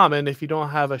be common if you don't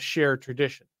have a shared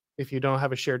tradition, if you don't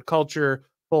have a shared culture,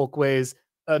 folkways,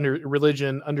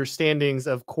 religion, understandings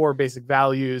of core basic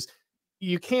values?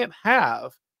 You can't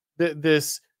have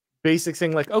this basic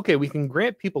thing like, okay, we can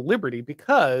grant people liberty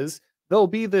because there'll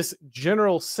be this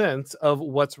general sense of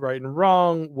what's right and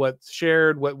wrong, what's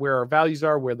shared, where our values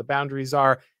are, where the boundaries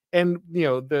are. And, you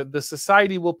know, the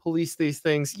society will police these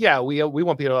things. Yeah, we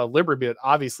want people to have liberty, but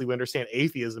obviously we understand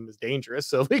atheism is dangerous.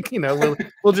 So, like, you know,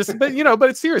 we'll just, but, you know,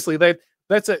 but seriously, that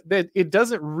it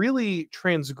doesn't really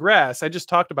transgress. I just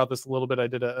talked about this a little bit. I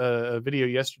did a video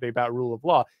yesterday about rule of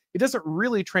law. It doesn't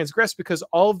really transgress because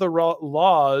all of the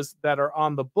laws that are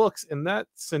on the books in that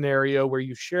scenario where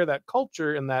you share that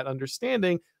culture and that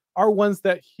understanding are ones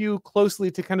that hew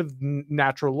closely to kind of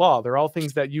natural law. They're all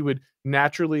things that you would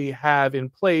naturally have in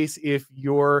place if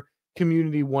your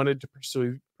community wanted to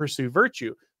pursue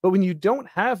virtue. But when you don't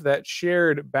have that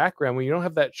shared background, when you don't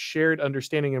have that shared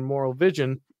understanding and moral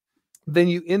vision, then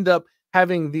you end up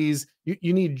having these,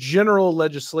 you need general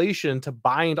legislation to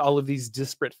bind all of these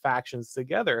disparate factions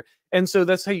together. And so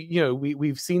that's how, you know,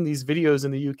 we've seen these videos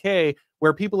in the UK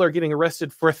where people are getting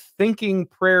arrested for thinking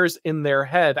prayers in their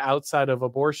head outside of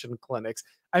abortion clinics.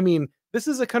 I mean, this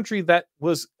is a country that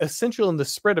was essential in the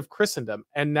spread of Christendom,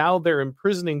 and now they're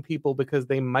imprisoning people because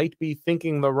they might be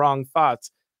thinking the wrong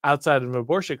thoughts outside of an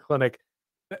abortion clinic.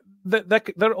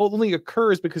 That only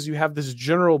occurs because you have this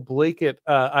general blanket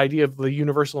idea of the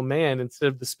universal man instead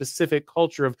of the specific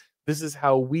culture of this is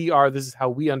how we are, this is how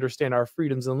we understand our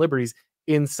freedoms and liberties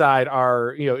inside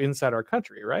our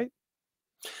country, right?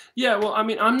 Yeah, well, I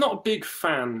mean, I'm not a big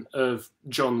fan of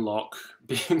John Locke,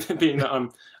 being that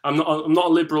I'm not a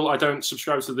liberal. I don't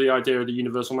subscribe to the idea of the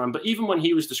universal man. But even when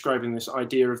he was describing this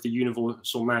idea of the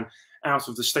universal man out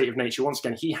of the state of nature, once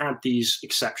again, he had these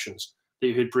exceptions that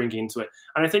he would bring into it.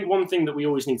 And I think one thing that we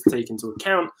always need to take into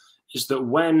account is that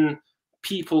when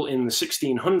people in the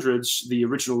 1600s, the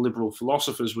original liberal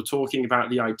philosophers, were talking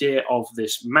about the idea of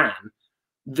this man,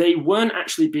 they weren't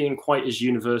actually being quite as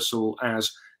universal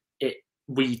as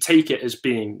we take it as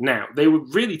being now. They were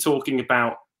really talking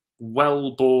about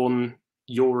well-born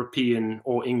European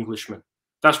or Englishmen.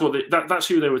 That's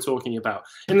who they were talking about.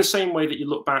 In the same way that you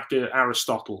look back at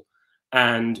Aristotle,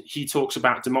 and he talks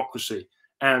about democracy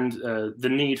and the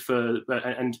need for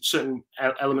and certain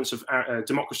elements of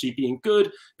democracy being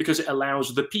good because it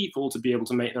allows the people to be able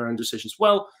to make their own decisions.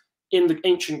 Well, in the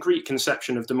ancient Greek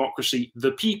conception of democracy,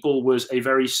 the people was a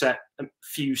very set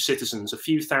few citizens, a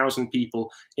few thousand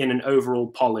people in an overall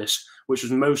polis, which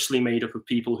was mostly made up of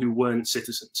people who weren't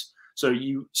citizens. So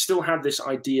you still had this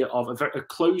idea of a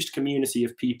closed community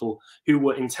of people who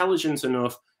were intelligent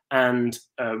enough and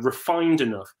refined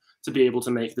enough to be able to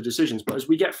make the decisions. But as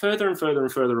we get further and further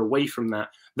and further away from that,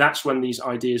 that's when these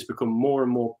ideas become more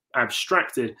and more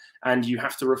abstracted, and you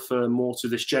have to refer more to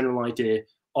this general idea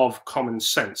of common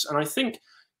sense. And I think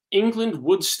England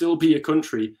would still be a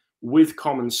country with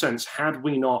common sense had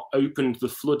we not opened the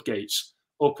floodgates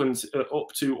up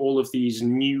to all of these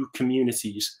new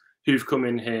communities who've come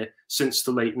in here since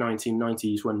the late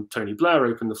 1990s when Tony Blair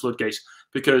opened the floodgates.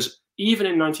 Because even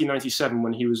in 1997,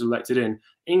 when he was elected in,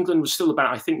 England was still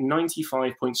about, I think,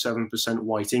 95.7%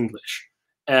 white English.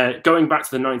 Going back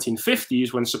to the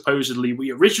 1950s, when supposedly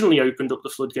we originally opened up the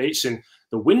floodgates in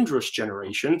the Windrush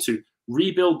generation to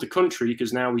rebuild the country,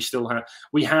 because now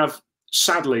we have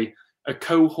sadly a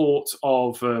cohort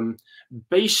of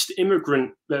based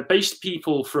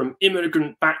people from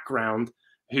immigrant background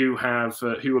who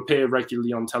appear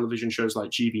regularly on television shows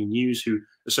like GB News, who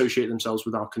associate themselves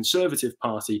with our Conservative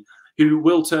Party, who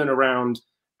will turn around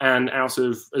and, out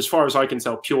of, as far as I can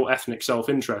tell, pure ethnic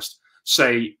self-interest,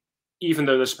 say, even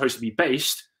though they're supposed to be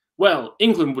based, well,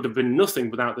 England would have been nothing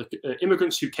without the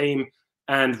immigrants who came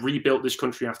and rebuilt this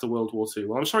country after World War II.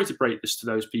 Well, I'm sorry to break this to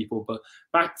those people, but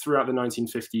back throughout the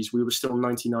 1950s, we were still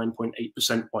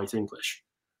 99.8% white English.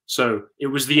 So it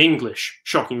was the English,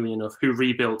 shockingly enough, who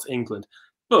rebuilt England.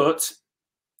 But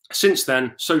since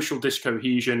then, social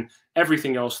discohesion,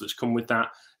 everything else that's come with that.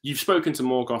 You've spoken to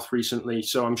Morgoth recently,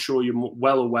 so I'm sure you're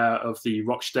well aware of the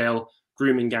Rochdale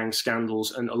grooming gang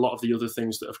scandals and a lot of the other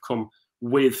things that have come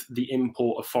with the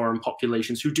import of foreign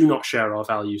populations who do not share our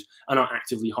values and are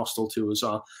actively hostile to us.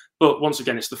 But once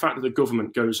again, it's the fact that the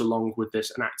government goes along with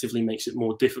this and actively makes it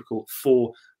more difficult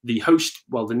for the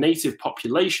the native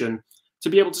population to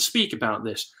be able to speak about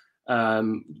this.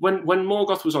 When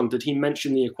Morgoth was on, did he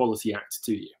mention the Equality Act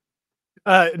to you?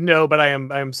 No, but I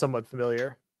am somewhat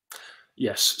familiar.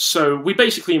 Yes. So we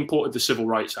basically imported the Civil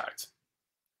Rights Act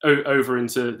over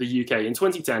into the UK. In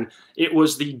 2010, it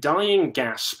was the dying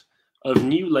gasp of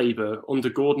New Labour under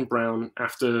Gordon Brown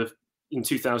after, in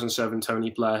 2007,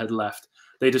 Tony Blair had left.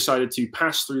 They decided to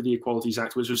pass through the Equalities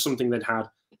Act, which was something they'd had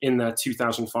in their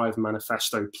 2005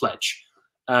 manifesto pledge.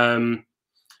 The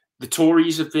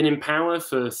Tories have been in power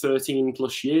for 13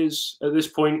 plus years at this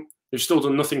point. They've still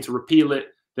done nothing to repeal it.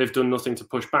 They've done nothing to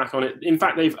push back on it. In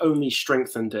fact, they've only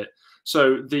strengthened it.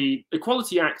 So the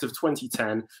Equality Act of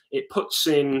 2010, it puts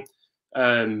in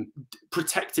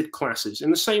protected classes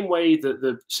in the same way that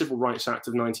the Civil Rights Act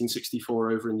of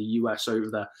 1964 over in the US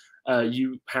over there,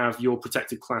 you have your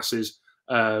protected classes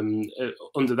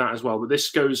under that as well. But this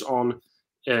goes on,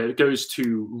 it goes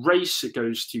to race, it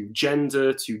goes to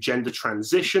gender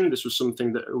transition. This was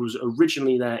something that was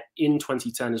originally there in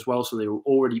 2010 as well, so they were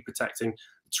already protecting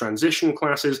transition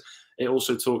classes. It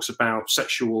also talks about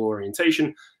sexual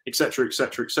orientation, etc.,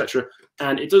 etc., etc.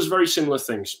 And it does very similar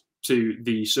things to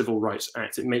the Civil Rights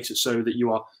Act. It makes it so that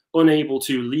you are unable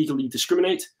to legally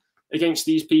discriminate against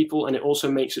these people. And it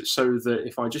also makes it so that,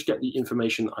 if I just get the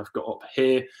information that I've got up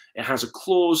here, it has a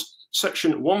clause,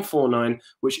 Section 149,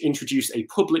 which introduced a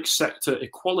public sector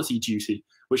equality duty,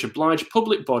 which obliged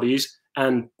public bodies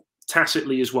and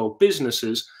tacitly as well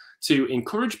businesses to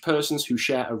encourage persons who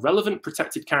share a relevant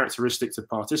protected characteristic to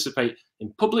participate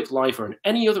in public life or in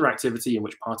any other activity in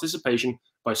which participation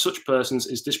by such persons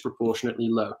is disproportionately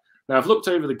low. Now, I've looked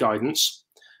over the guidance,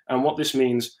 and what this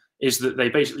means is that they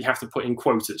basically have to put in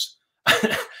quotas.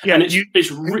 Yeah, and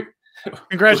it's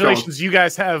congratulations, you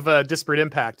guys have disparate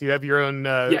impact. You have your own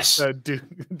yes.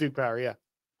 Duke power, yeah.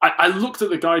 I looked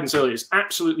at the guidance earlier. It's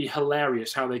absolutely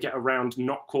hilarious how they get around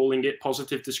not calling it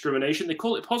positive discrimination. They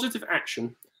call it positive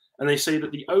action. And they say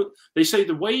that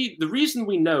the reason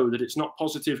we know that it's not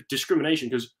positive discrimination,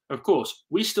 because of course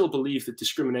we still believe that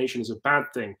discrimination is a bad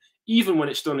thing, even when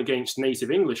it's done against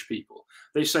native English people.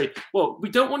 They say, well, we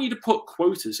don't want you to put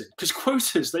quotas in, because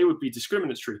quotas, they would be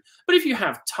discriminatory. But if you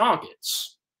have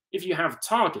targets,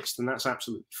 then that's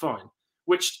absolutely fine.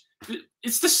 Which,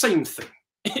 it's the same thing.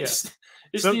 It's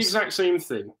the exact same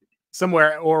thing.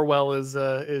 Somewhere Orwell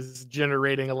is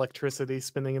generating electricity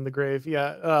spinning in the grave.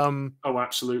 Yeah. Oh,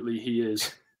 absolutely, he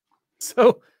is.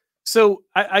 So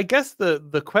I guess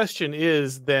the question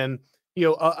is then,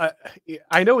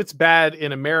 I know it's bad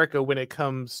in America when it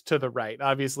comes to the right.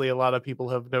 Obviously, a lot of people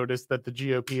have noticed that the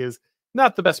GOP is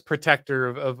not the best protector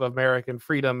of American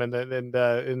freedom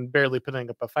and barely putting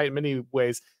up a fight in many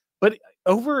ways. But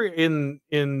over in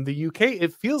the UK,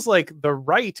 it feels like the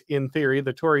right, in theory,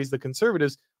 the Tories, the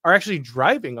Conservatives, are actually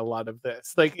driving a lot of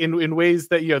this, like in ways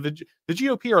that, the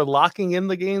GOP are locking in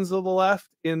the gains of the left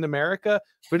in America.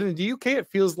 But in the UK, it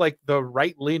feels like the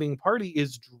right-leaning party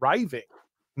is driving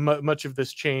much of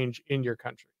this change in your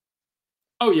country?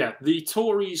 Oh yeah, the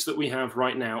Tories that we have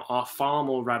right now are far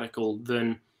more radical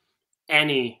than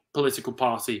any political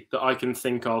party that I can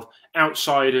think of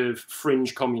outside of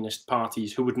fringe communist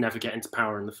parties who would never get into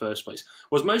power in the first place.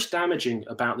 What's most damaging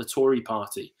about the Tory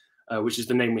party, which is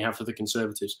the name we have for the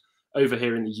Conservatives over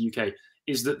here in the UK,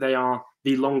 is that they are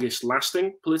the longest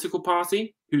lasting political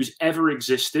party who's ever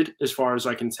existed. As far as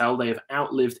I can tell, they have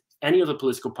outlived any other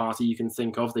political party you can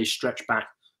think of. They stretch back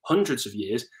hundreds of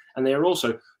years, and they are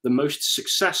also the most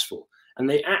successful, and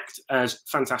they act as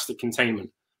fantastic containment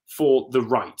for the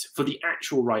right, for the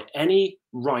actual right. Any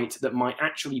right that might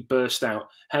actually burst out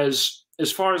has,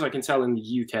 as far as I can tell in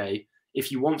the UK,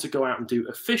 if you want to go out and do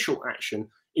official action,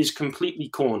 is completely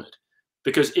cornered.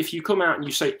 Because if you come out and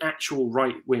you say actual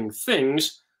right-wing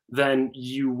things, then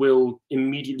you will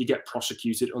immediately get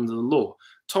prosecuted under the law.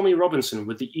 Tommy Robinson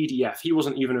with the EDF, he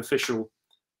wasn't even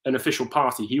an official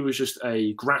party. He was just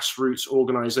a grassroots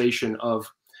organization of,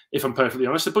 if I'm perfectly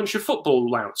honest, a bunch of football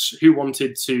louts who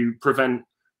wanted to prevent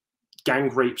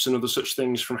gang rapes and other such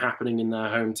things from happening in their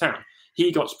hometown. He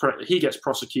gets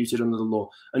prosecuted under the law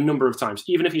a number of times.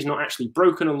 Even if he's not actually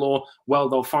broken a law, well,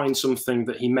 they'll find something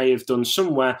that he may have done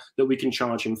somewhere that we can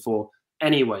charge him for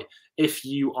anyway. If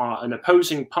you are an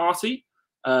opposing party,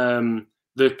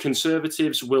 the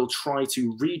Conservatives will try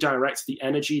to redirect the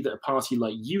energy that a party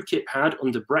like UKIP had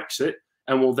under Brexit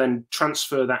and will then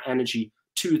transfer that energy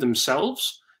to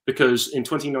themselves. Because in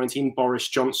 2019, Boris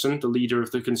Johnson, the leader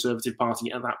of the Conservative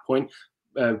Party at that point,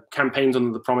 campaigned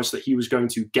under the promise that he was going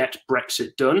to get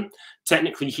Brexit done.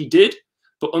 Technically, he did.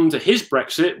 But under his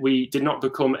Brexit, we did not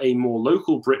become a more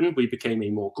local Britain. We became a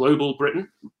more global Britain.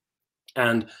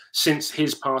 And since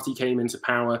his party came into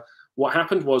power, what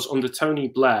happened was under Tony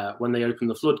Blair, when they opened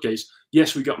the floodgates,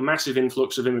 yes, we got massive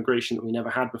influx of immigration that we never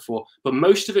had before, but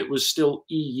most of it was still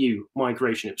EU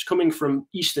migration. It was coming from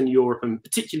Eastern Europe and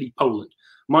particularly Poland.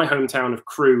 My hometown of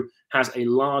Crewe has a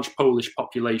large Polish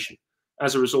population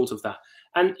as a result of that.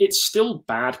 And it's still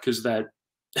bad because they're,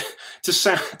 to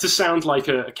sound like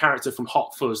a character from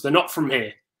Hot Fuzz, they're not from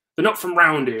here. They're not from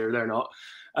round here, they're not.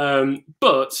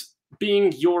 But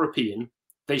being European,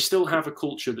 they still have a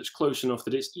culture that's close enough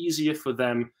that it's easier for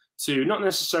them to not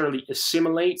necessarily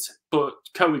assimilate, but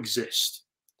coexist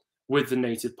with the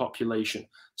native population.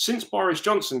 Since Boris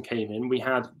Johnson came in, we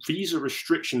had visa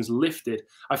restrictions lifted.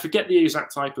 I forget the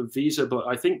exact type of visa, but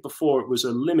I think before it was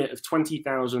a limit of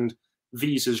 20,000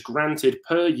 visas granted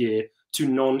per year to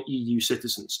non-EU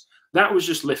citizens. That was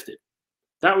just lifted.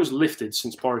 That was lifted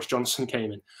since Boris Johnson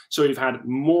came in. So we've had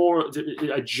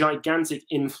a gigantic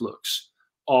influx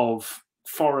of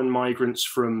foreign migrants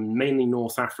from mainly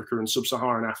North Africa and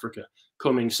Sub-Saharan Africa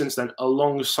coming since then,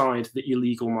 alongside the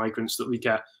illegal migrants that we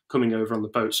get coming over on the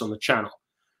boats on the channel.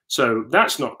 So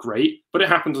that's not great, but it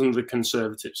happened under the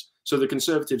Conservatives. So the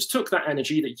Conservatives took that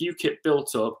energy that UKIP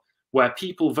built up, where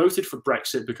people voted for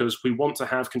Brexit because we want to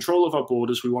have control of our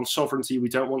borders, we want sovereignty, we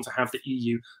don't want to have the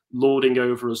EU lording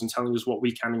over us and telling us what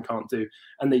we can and can't do.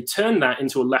 And they turned that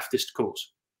into a leftist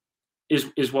cause,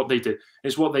 is what they did,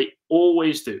 is what they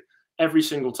always do, every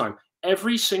single time.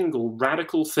 Every single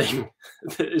radical thing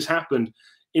that has happened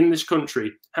in this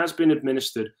country has been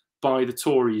administered by the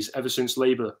Tories ever since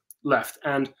Labour left.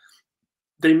 And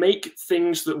they make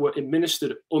things that were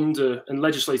administered under and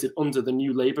legislated under the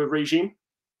new Labour regime,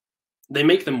 they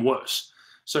make them worse.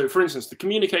 So, for instance, the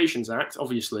Communications Act,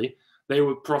 obviously, they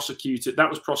were prosecuted. That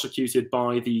was prosecuted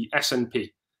by the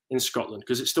SNP in Scotland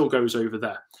because it still goes over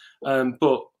there.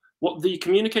 But what the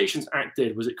Communications Act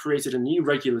did was it created a new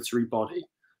regulatory body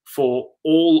for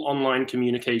all online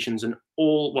communications and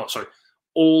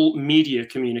all media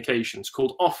communications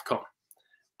called Ofcom.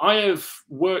 I have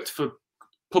worked for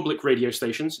public radio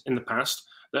stations in the past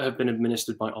that have been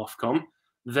administered by Ofcom.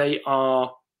 They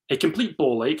are a complete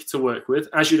ball ache to work with,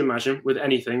 as you'd imagine, with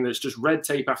anything that's just red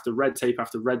tape after red tape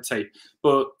after red tape.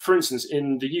 But for instance,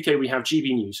 in the UK, we have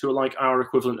GB News, who are like our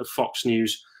equivalent of Fox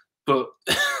News, but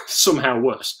somehow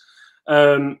worse.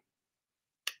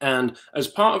 And as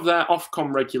part of their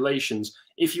Ofcom regulations,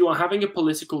 if you are having a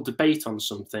political debate on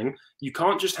something, you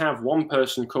can't just have one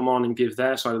person come on and give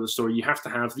their side of the story. You have to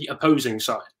have the opposing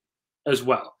side as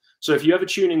well. So if you ever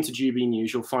tune into GB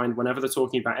News, you'll find whenever they're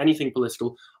talking about anything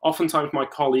political, oftentimes my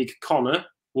colleague Connor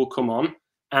will come on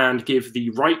and give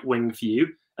the right-wing view,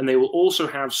 and they will also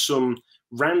have some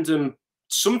random,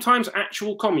 sometimes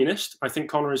actual communist. I think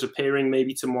Connor is appearing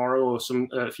maybe tomorrow or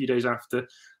a few days after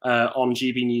on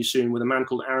GB News soon with a man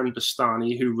called Auron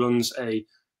Bastani, who runs a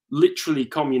literally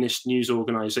communist news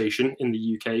organization in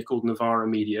the UK called Novara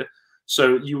Media.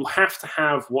 So you have to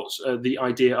have what's the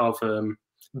idea of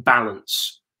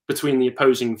balance between the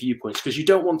opposing viewpoints, because you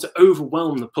don't want to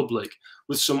overwhelm the public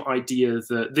with some idea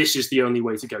that this is the only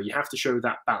way to go. You have to show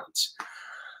that balance.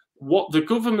 What the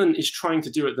government is trying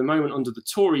to do at the moment under the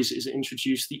Tories is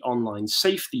introduce the online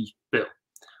safety bill.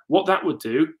 What that would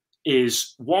do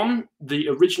is, one, the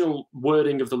original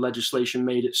wording of the legislation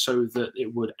made it so that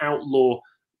it would outlaw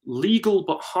legal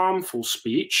but harmful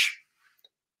speech.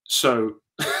 So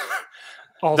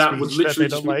all that speech would literally that they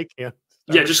don't like, yeah.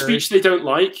 Yeah, just speech they don't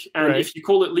like. And right. if you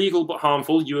call it legal but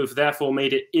harmful, you have therefore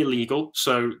made it illegal.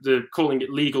 So the calling it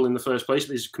legal in the first place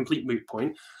is a complete moot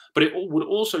point. But it would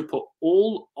also put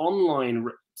all online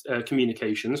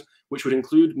communications, which would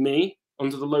include me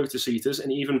under the Lotus Eaters,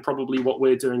 and even probably what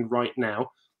we're doing right now,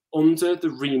 under the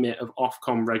remit of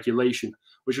Ofcom regulation,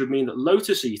 which would mean that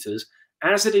Lotus Eaters,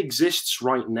 as it exists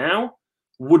right now,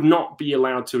 would not be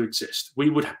allowed to exist.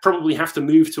 We would probably have to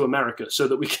move to America so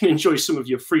that we can enjoy some of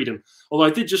your freedom. Although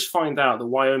I did just find out that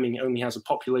Wyoming only has a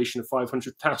population of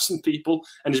 500,000 people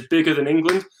and is bigger than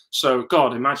England. So,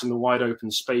 God, imagine the wide open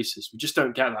spaces. We just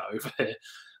don't get that over here.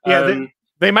 Yeah,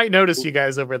 they might notice you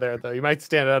guys over there, though. You might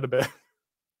stand out a bit.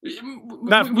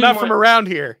 Not from around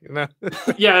here, you know.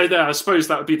 yeah, I suppose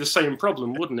that would be the same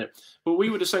problem, wouldn't it? But we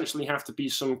would essentially have to be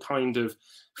some kind of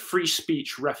free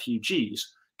speech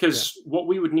refugees. Because what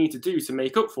we would need to do to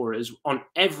make up for it is on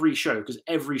every show, because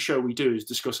every show we do is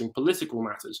discussing political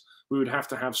matters, we would have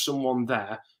to have someone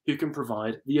there who can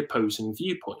provide the opposing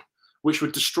viewpoint, which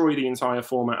would destroy the entire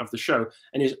format of the show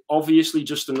and is obviously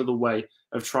just another way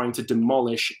of trying to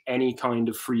demolish any kind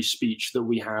of free speech that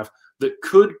we have that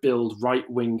could build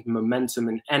right-wing momentum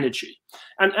and energy.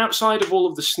 And outside of all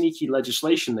of the sneaky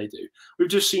legislation they do, we've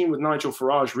just seen with Nigel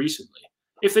Farage recently,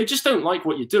 if they just don't like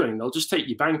what you're doing, they'll just take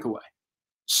your bank away.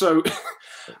 So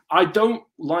I don't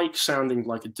like sounding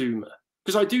like a doomer,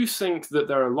 because I do think that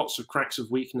there are lots of cracks of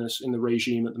weakness in the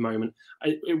regime at the moment.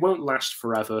 It won't last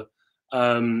forever.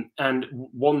 And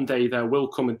one day there will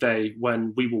come a day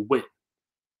when we will win.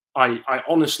 I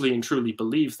honestly and truly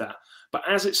believe that. But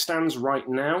as it stands right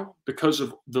now, because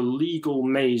of the legal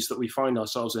maze that we find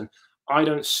ourselves in, I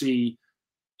don't see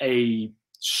a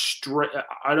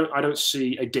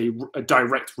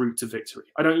direct route to victory.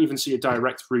 I don't even see a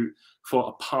direct route for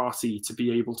a party to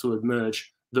be able to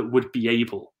emerge that would be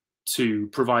able to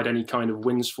provide any kind of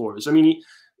wins for us. I mean,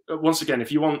 once again,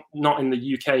 if you want, not in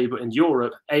the UK but in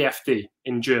Europe, AfD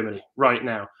in Germany right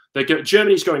now,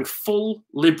 Germany's going full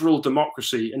liberal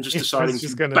democracy and just deciding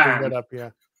to ban.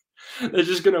 They're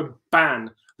just going to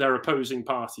ban their opposing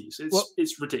parties.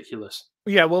 It's ridiculous.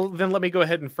 Yeah, well, then let me go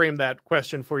ahead and frame that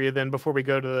question for you then before we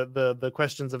go to the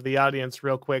questions of the audience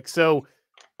real quick. So,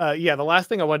 yeah, the last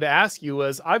thing I wanted to ask you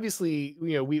was, obviously,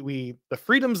 you know, we the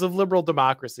freedoms of liberal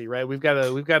democracy, right? We've got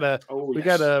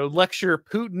to lecture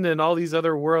Putin and all these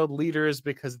other world leaders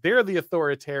because they're the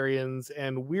authoritarians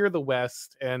and we're the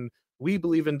West and we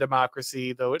believe in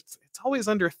democracy, though it's always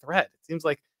under threat.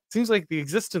 It seems like the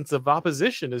existence of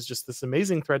opposition is just this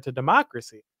amazing threat to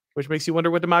democracy, which makes you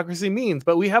wonder what democracy means.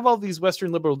 But we have all these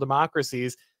Western liberal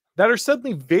democracies that are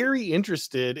suddenly very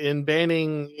interested in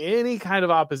banning any kind of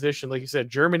opposition. Like you said,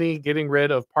 Germany getting rid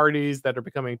of parties that are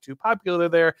becoming too popular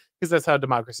there, because that's how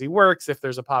democracy works. If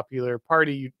there's a popular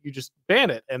party, you just ban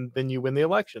it and then you win the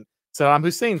election. Saddam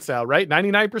Hussein style, right?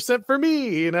 99% for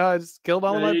me. You know, I just killed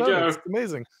all of my opponents. It's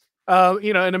amazing.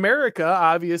 You know, in America,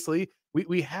 obviously,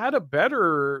 we had a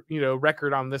better, you know,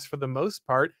 record on this for the most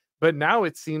part, but now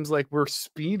it seems like we're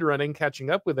speed running, catching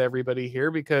up with everybody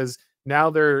here, because now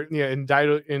they're, you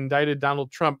know, indicted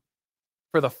Donald Trump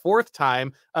for the fourth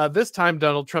time. This time,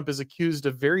 Donald Trump is accused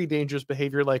of very dangerous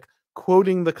behavior, like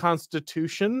quoting the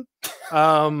Constitution.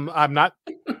 I'm not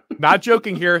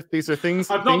joking here. These are things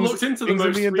I've not looked into the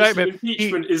most recent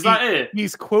impeachment. Is that it?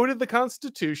 He's quoted the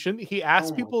Constitution. He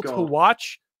asked people to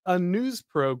watch a news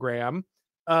program.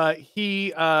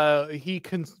 He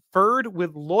conferred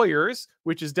with lawyers,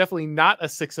 which is definitely not a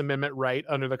Sixth Amendment right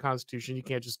under the Constitution. You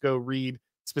can't just go read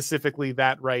specifically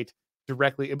that right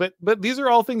directly. But these are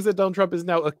all things that Donald Trump is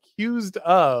now accused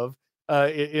of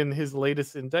in his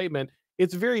latest indictment.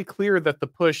 It's very clear that the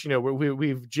push, you know,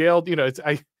 we've jailed, you know,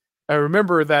 I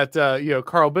remember that, you know,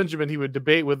 Carl Benjamin, he would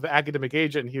debate with the academic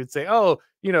agent and he would say, oh,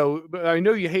 you know, I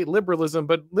know you hate liberalism,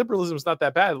 but liberalism is not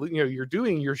that bad. You know, you're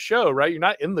doing your show, right? You're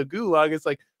not in the gulag. It's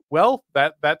like, well,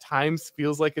 that times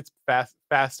feels like it's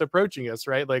fast approaching us,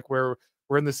 right? Like we're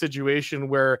in the situation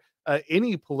where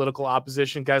any political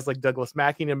opposition, guys like Douglas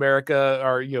Mackey in America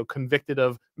are, you know, convicted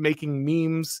of making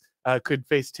memes, could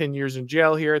face 10 years in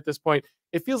jail here at this point.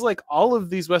 It feels like all of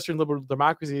these Western liberal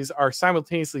democracies are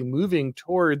simultaneously moving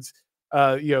towards,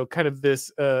 you know, kind of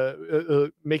this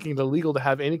making it illegal to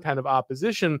have any kind of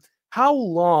opposition. how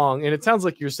long, and it sounds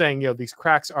like you're saying, these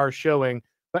cracks are showing,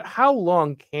 but how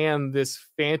long can this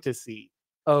fantasy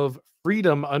of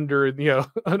freedom under,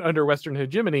 under Western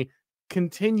hegemony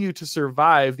continue to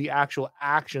survive the actual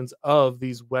actions of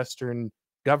these Western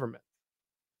governments?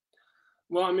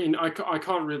 Well, I mean, I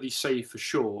can't really say for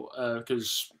sure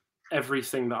because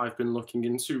everything that I've been looking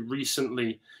into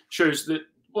recently shows that,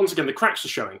 once again, the cracks are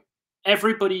showing.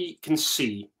 Everybody can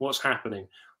see what's happening.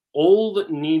 All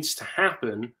that needs to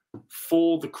happen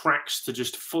for the cracks to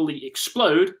just fully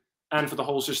explode and for the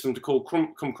whole system to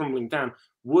come crumbling down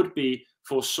would be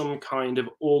for some kind of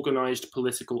organized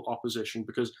political opposition,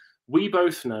 because we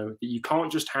both know that you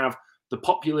can't just have the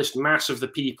populist mass of the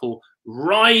people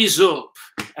rise up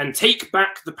and take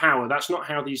back the power. That's not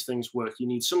how these things work. You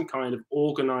need some kind of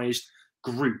organized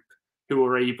group who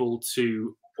are able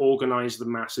to organize the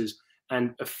masses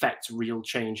and affect real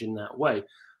change in that way.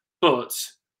 But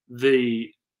the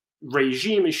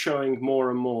regime is showing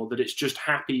more and more that it's just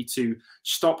happy to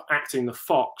stop acting the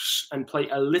fox and play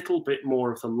a little bit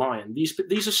more of the lion.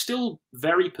 These are still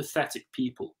very pathetic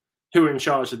people who are in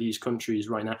charge of these countries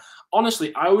right now.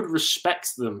 Honestly, I would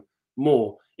respect them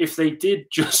more if they did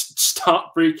just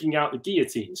start breaking out the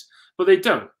guillotines, but they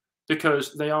don't,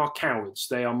 because they are cowards.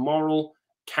 They are moral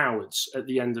cowards at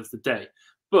the end of the day.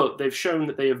 But they've shown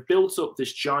that they have built up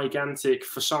this gigantic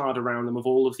facade around them of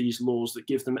all of these laws that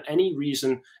give them any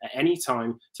reason at any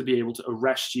time to be able to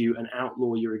arrest you and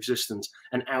outlaw your existence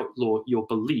and outlaw your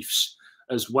beliefs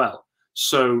as well.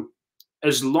 So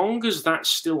as long as that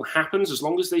still happens, as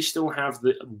long as they still have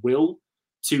the will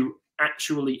to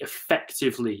actually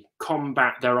effectively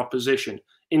combat their opposition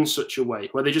in such a way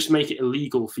where they just make it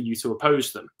illegal for you to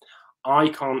oppose them, I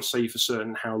can't say for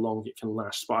certain how long it can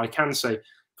last, but I can say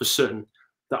for certain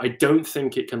that I don't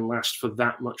think it can last for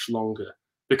that much longer,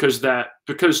 because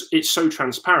it's so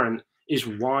transparent is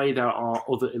why there are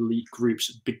other elite groups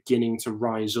beginning to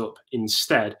rise up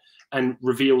instead and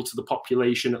reveal to the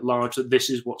population at large that this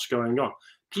is what's going on.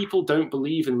 People don't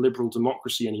believe in liberal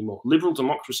democracy anymore. Liberal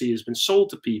democracy has been sold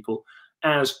to people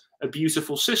as a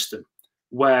beautiful system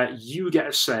where you get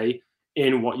a say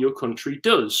in what your country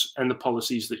does and the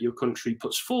policies that your country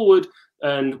puts forward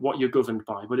and what you're governed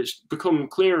by. But it's become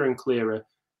clearer and clearer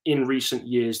in recent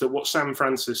years that what Sam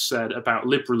Francis said about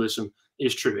liberalism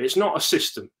is true. It's not a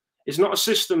system. It's not a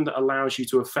system that allows you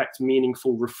to effect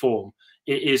meaningful reform.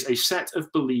 It is a set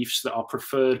of beliefs that are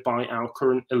preferred by our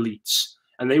current elites,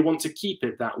 and they want to keep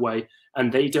it that way,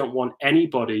 and they don't want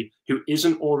anybody who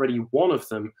isn't already one of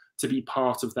them to be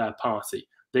part of their party.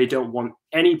 They don't want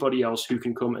anybody else who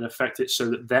can come and affect it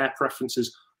so that their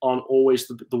preferences aren't always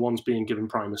the ones being given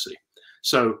primacy.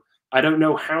 So I don't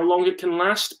know how long it can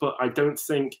last, but I don't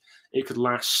think it could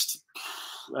last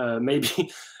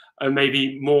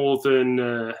maybe more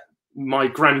than my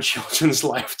grandchildren's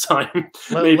lifetime.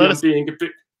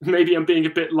 Maybe I'm being a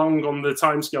bit long on the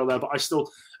timescale there, but I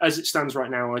still, as it stands right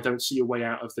now, I don't see a way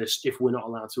out of this if we're not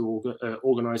allowed to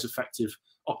organize effective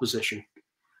opposition.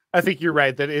 I think you're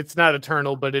right that it's not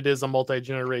eternal, but it is a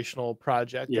multi-generational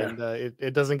project, and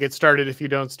it doesn't get started if you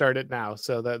don't start it now.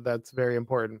 So that's very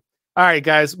important. All right,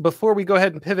 guys, before we go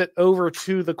ahead and pivot over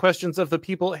to the questions of the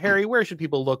people, Harry, where should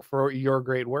people look for your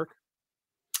great work?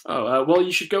 Well,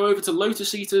 you should go over to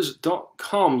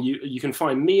lotuseaters.com. You can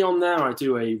find me on there. I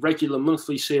do a regular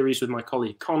monthly series with my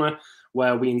colleague Connor,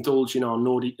 where we indulge in our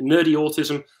nerdy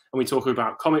autism and we talk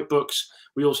about comic books.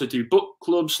 We also do book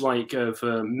clubs, like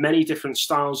for many different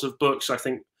styles of books. I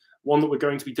think one that we're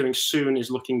going to be doing soon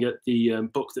is looking at the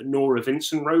book that Nora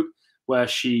Vincent wrote, where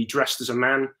she dressed as a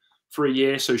man for a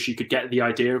year so she could get the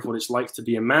idea of what it's like to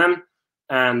be a man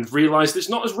and realized it's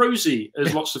not as rosy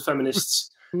as lots of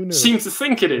feminists seem to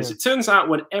think it is. Yeah. It turns out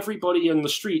when everybody on the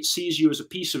street sees you as a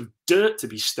piece of dirt to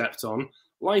be stepped on,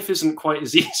 life isn't quite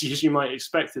as easy as you might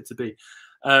expect it to be.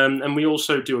 And we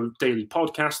also do a daily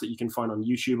podcast that you can find on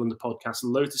YouTube on the podcast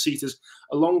Lotus Eaters.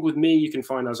 Along with me, you can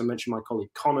find, as I mentioned, my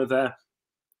colleague Connor there,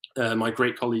 my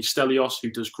great colleague Stelios,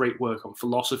 who does great work on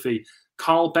philosophy.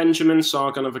 Carl Benjamin,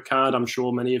 Sargon of Akkad, I'm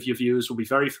sure many of your viewers will be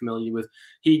very familiar with.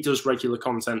 He does regular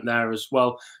content there as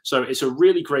well. So it's a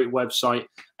really great website,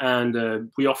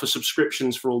 and we offer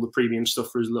subscriptions for all the premium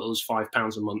stuff for as little as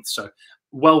 £5 a month. So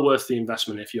well worth the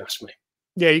investment, if you ask me.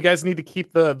 Yeah, you guys need to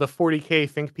keep the 40K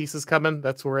think pieces coming.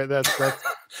 That's where that's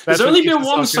There's only been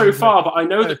one so far, but I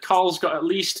know that Carl's got at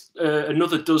least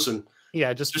another dozen.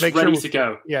 Yeah, just make ready to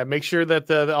go. Yeah, make sure that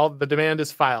all the demand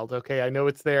is filed. Okay, I know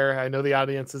it's there. I know the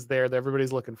audience is there. That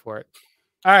everybody's looking for it.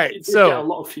 All right, so get a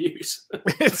lot of views.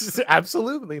 It's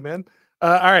absolutely, man.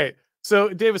 All right, so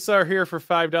David Saar here for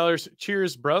 $5.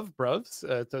 Cheers, bruvs,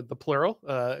 the plural.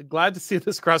 Glad to see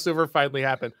this crossover finally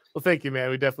happen. Well, thank you, man.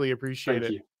 We definitely appreciate it.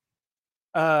 Thank you.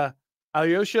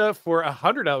 Alyosha for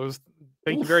 $100.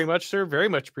 Thank you very much, sir. Very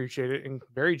much appreciate it and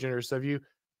very generous of you.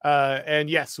 And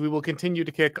yes, we will continue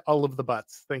to kick all of the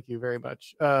butts. Thank you very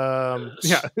much.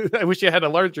 Yeah, I wish you had a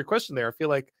larger question there. I feel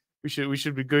like we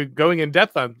should be going in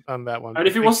depth on that one. And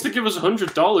if he wants to give us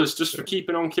 $100 just for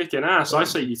keeping on kicking ass, I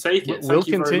say you take it. Thank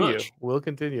you very much. We'll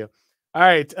continue. All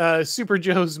right, Super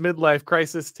Joe's midlife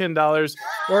crisis, $10.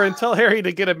 Or tell Harry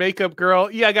to get a makeup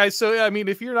girl. Yeah, guys. So I mean,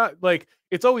 if you're not like,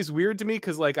 it's always weird to me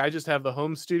because like I just have the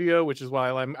home studio, which is why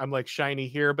I'm like shiny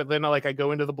here. But then like I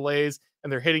go into the Blaze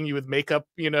and they're hitting you with makeup,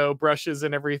 brushes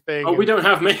and everything. Oh, and, we don't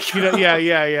have makeup. yeah.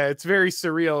 It's very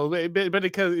surreal, but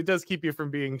it does keep you from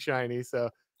being shiny. So.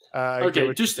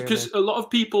 Okay, just because a lot of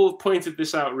people have pointed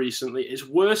this out recently, it's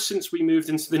worse since we moved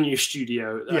into the new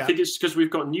studio. Yeah. I think it's because we've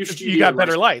got new studio. You got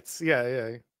better lights.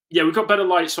 Yeah, we've got better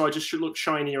lights, so I just should look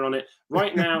shinier on it.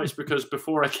 Right now, it's because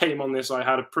before I came on this, I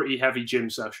had a pretty heavy gym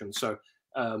session, so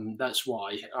that's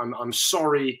why. I'm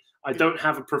sorry. I don't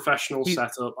have a professional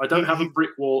setup. I don't have a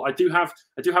brick wall. I do have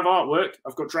artwork.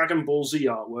 I've got Dragon Ball Z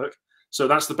artwork, so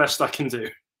that's the best I can do.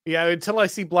 Yeah, until I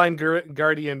see Blind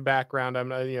Guardian background, I'm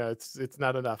not. It's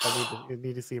not enough. I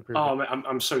need to see improvement. Oh, man,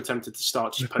 I'm so tempted to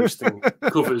start just posting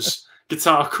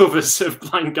guitar covers of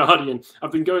Blind Guardian.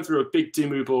 I've been going through a big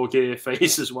Dimmu Borgir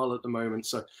phase as well at the moment.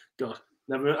 So, God,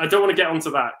 I don't want to get onto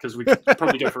that because we could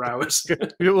probably go for hours.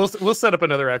 we'll set up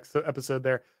another episode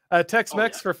there.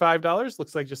 Tex-Mex for $5.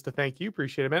 Looks like just a thank you.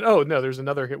 Appreciate it, man. Oh no, there's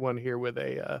another one here with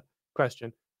a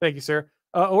question. Thank you, sir.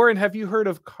 Auron, have you heard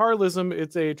of Carlism?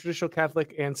 It's a traditional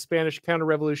Catholic and Spanish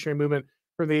counter-revolutionary movement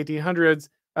from the 1800s.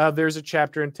 There's a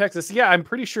chapter in Texas. Yeah, I'm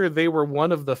pretty sure they were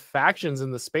one of the factions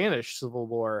in the Spanish Civil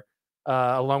War,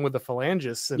 along with the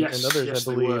Phalangists and others,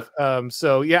 I believe.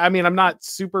 So yeah, I mean, I'm not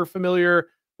super familiar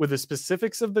with the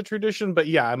specifics of the tradition, but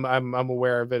yeah, I'm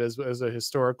aware of it as a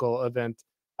historical event.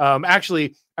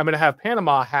 Actually, I'm going to have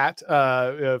Panama Hat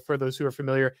for those who are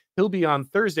familiar. He'll be on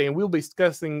Thursday, and we'll be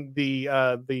discussing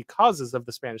the causes of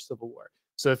the Spanish Civil War.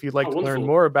 So if you'd like to learn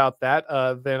more about that,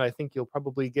 then I think we'll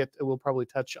probably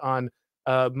touch on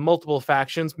multiple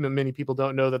factions. Many people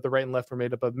don't know that the right and left were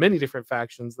made up of many different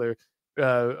factions. There's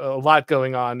a lot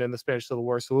going on in the Spanish Civil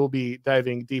War, so we'll be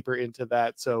diving deeper into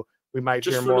that. So we might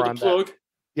hear more on that.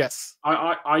 Yes,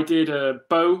 I did.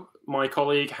 Bo, my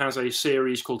colleague, has a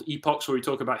series called Epochs where we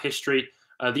talk about history.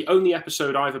 The only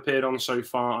episode I've appeared on so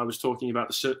far, I was talking about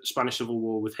the Spanish Civil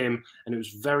War with him, and it was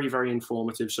very, very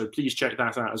informative. So please check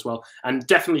that out as well, and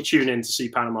definitely tune in to see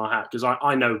Panama Hat because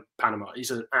I know Panama.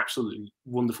 He's an absolutely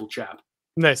wonderful chap.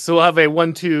 Nice. So we'll have a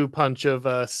 1-2 punch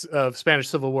of Spanish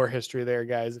Civil War history there,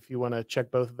 guys. If you want to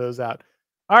check both of those out.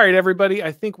 All right, everybody.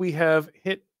 I think we have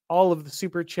hit all of the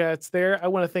super chats there. I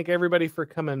want to thank everybody for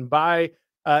coming by.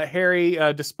 Harry,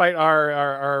 despite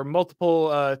our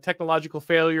multiple technological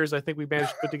failures, I think we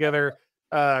managed to put together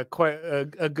quite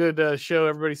a good show.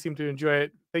 Everybody seemed to enjoy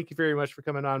it. Thank you very much for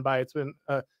coming on by. It's been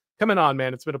coming on,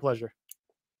 man. It's been a pleasure.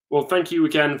 Well, thank you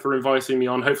again for inviting me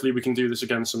on. Hopefully we can do this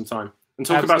again sometime and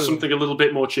talk about something a little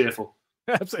bit more cheerful.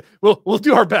 Absolutely. We'll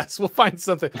do our best. We'll find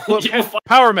something.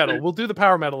 Power metal. We'll do the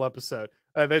power metal episode.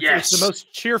 It's the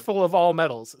most cheerful of all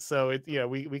metals. So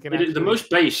we can. It is the most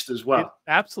based as well.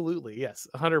 Absolutely, yes,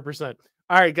 100%.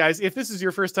 All right, guys. If this is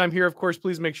your first time here, of course,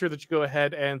 please make sure that you go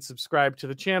ahead and subscribe to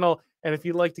the channel. And if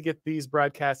you'd like to get these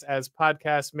broadcasts as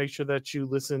podcasts, make sure that you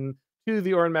listen to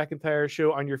the Auron MacIntyre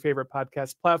Show on your favorite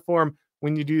podcast platform.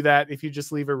 When you do that, if you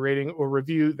just leave a rating or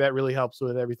review, that really helps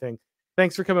with everything.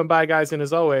 Thanks for coming by, guys. And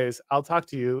as always, I'll talk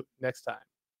to you next time.